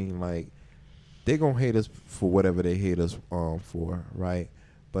feel me? Like they gonna hate us for whatever they hate us for, right?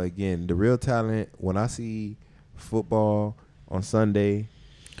 But again, the real talent. When I see football on Sunday,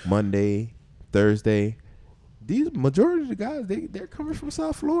 Monday, Thursday, these majority of the guys they're coming from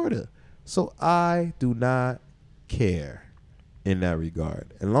South Florida, so I do not care in that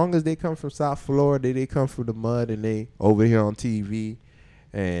regard. As long as they come from South Florida, they come from the mud and they over here on TV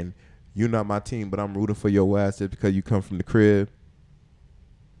and you're not my team, but I'm rooting for your ass just because you come from the crib.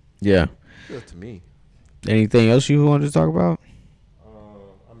 Yeah. Good to me. Anything else you wanted to talk about?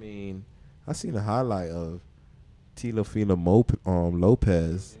 I mean, I seen a highlight of Teofimo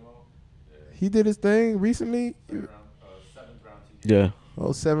Lopez. He did his thing recently. Yeah. Oh,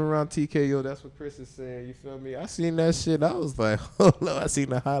 7-round TKO. That's what Chris is saying. You feel me? I seen that shit. I was like, oh, no. I seen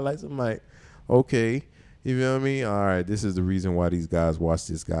the highlights. I'm like, okay. You feel me? All right. This is the reason why these guys watch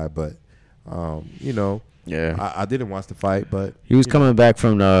this guy. But, you know, Yeah. I didn't watch the fight, but He was coming back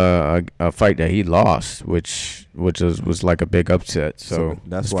from a fight that he lost, which was like a big upset. So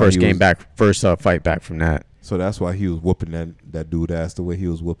that's his why first he game was- back, first fight back from that. so that's why he was whooping that dude ass the way he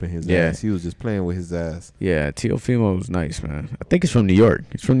was whooping his Yeah. ass. He was just playing with his ass. Yeah, Teofimo was nice, man. I think he's from New York.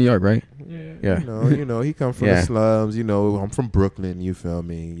 He's from New York, right? Yeah. You know, he come from Yeah. the slums. You know, I'm from Brooklyn. You feel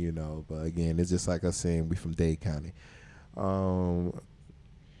me? You know, but again, it's just like us saying we from Dade County.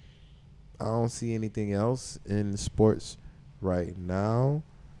 I don't see anything else in sports right now.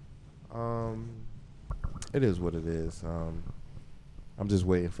 It is what it is. I'm just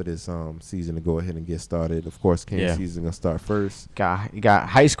waiting for this season to go ahead and get started. Of course, King's Yeah. season gonna start first. You got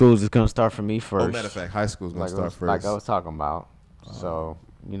high schools is gonna start for me first. Oh, matter of fact, high school's gonna start first. Like I was talking about. So,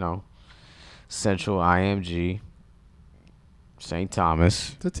 you know, Central, IMG, St.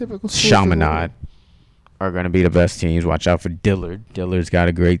 Thomas, the typical Chaminade are going to be the best teams. Watch out for Dillard. Dillard's got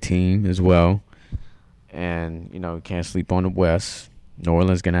a great team as well. And, you know, can't sleep on the West. New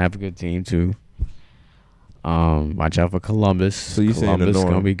Orleans going to have a good team, too. Watch out for Columbus. So you saying the Columbus going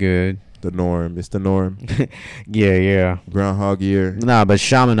to norm. be good. The norm. It's the norm. Yeah. Groundhog year. Nah, but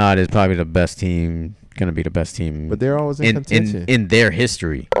Chaminade is probably the best team. Going to be the best team. But they're always in contention. in their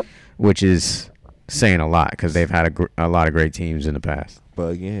history, which is saying a lot because they've had a lot of great teams in the past.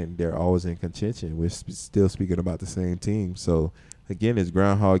 But again, they're always in contention. We're still speaking about the same team. So again, it's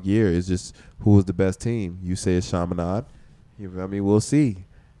Groundhog year. It's just who is the best team. You say it's Chaminade. You feel me? We'll see.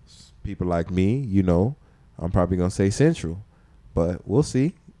 People like me, you know, I'm probably gonna say Central, but we'll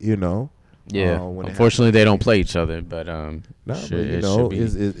see. You know. Yeah. when it Unfortunately, they don't play each other, but No, but should- you it know, should be.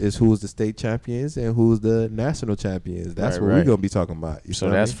 is who's the state champions and who's the national champions. That's Right, what we're right. gonna be talking about. You So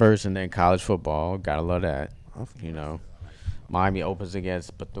feel that's me? first, and then college football. Gotta love that. You know, Miami opens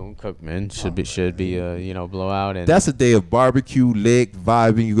against Bethune-Cookman. Should be a blowout. And That's a day of barbecue, leg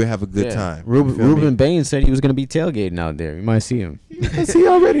vibing. You're gonna have a good yeah. time. You feel me? Ruben Bain said he was gonna be tailgating out there. You might see him. Yes, he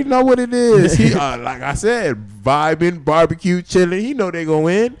already know what it is. He, like I said, vibing, barbecue, chilling. He know they gonna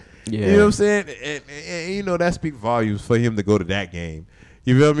win. Yeah. You know what I'm saying? And you know that speaks volumes for him to go to that game.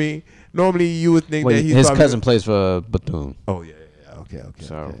 You feel me? Normally you would think Well, that he's his probably cousin plays for Bethune. Oh yeah. Okay.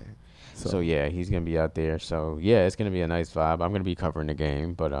 So- okay. So yeah, he's gonna be out there. So yeah, it's gonna be a nice vibe. I'm gonna be covering the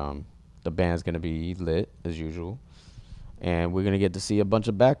game, but the band's gonna be lit as usual, and we're gonna get to see a bunch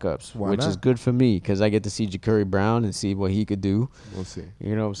of backups, Why which not? is good for me because I get to see Ja'Cory Brown and see what he could do. We'll see.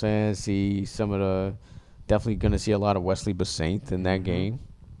 You know what I'm saying? See some of the definitely gonna see a lot of Wesley Basaint in that game.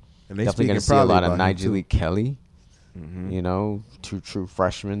 And they Definitely gonna speaking see a probably lot of about him, Nigel too. Kelly. Mhm. You know, two true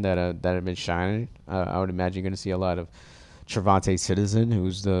freshmen that have been shining. I would imagine you're gonna see a lot of Trevante Citizen,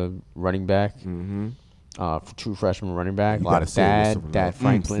 who's the running back. Mhm. True freshman running back. You A lot gotta of say it with some Thad love.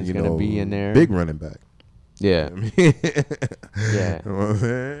 Franklin's You gonna know, be in there. Big running back. Yeah, yeah. Yeah. You know what I'm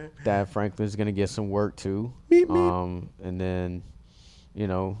saying? Thad Franklin's gonna get some work too. Meep, meep. And then,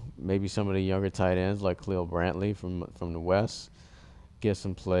 maybe some of the younger tight ends like Khalil Brantley from the West get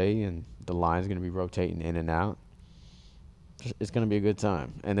some play, and the line's gonna be rotating in and out. It's gonna be a good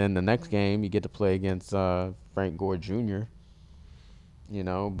time. And then the next game you get to play against Frank Gore Jr.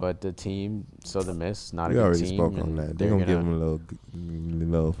 But the team Southern Miss not We a good already team. spoke on and that. They're gonna give him a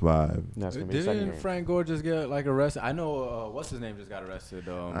little vibe. That's gonna be the second Didn't game. Frank Gore just get like arrested? I know what's his name just got arrested.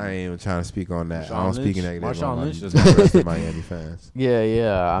 I ain't even trying to speak on that. I Marshawn don't speak Lynch? negative Marshawn on Lynch my just got rest of Miami fans.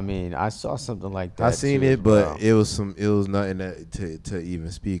 Yeah. I mean, I saw something like that. I seen too it, as but well. it was nothing to even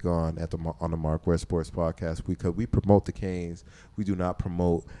speak on on the Mark West Sports Podcast because we promote the Canes. We do not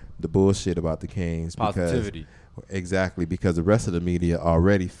promote the bullshit about the Canes. Positivity. Exactly, because the rest of the media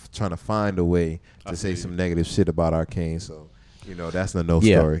already trying to find a way to say some negative shit about our Canes. So, that's the no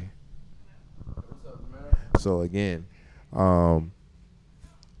Yeah. story. So again,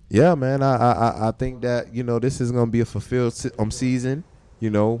 yeah, man, I think that this is gonna be a fulfilled season.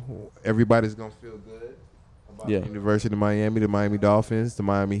 Everybody's gonna feel good about Yeah. the University of Miami, the Miami Dolphins, the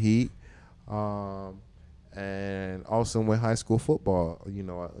Miami Heat, and also with high school football.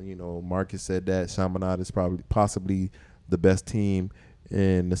 Marcus said that Chaminade is possibly the best team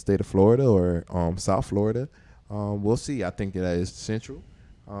in the state of Florida or South Florida. We'll see. I think that is Central.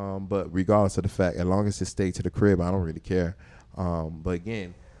 But regardless of the fact, as long as it stays to the crib, I don't really care. But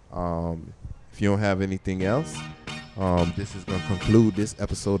again, if you don't have anything else, this is going to conclude this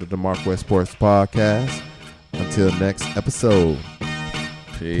episode of the Mark West Sports Podcast. Until next episode.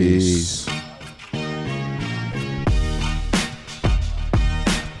 Peace.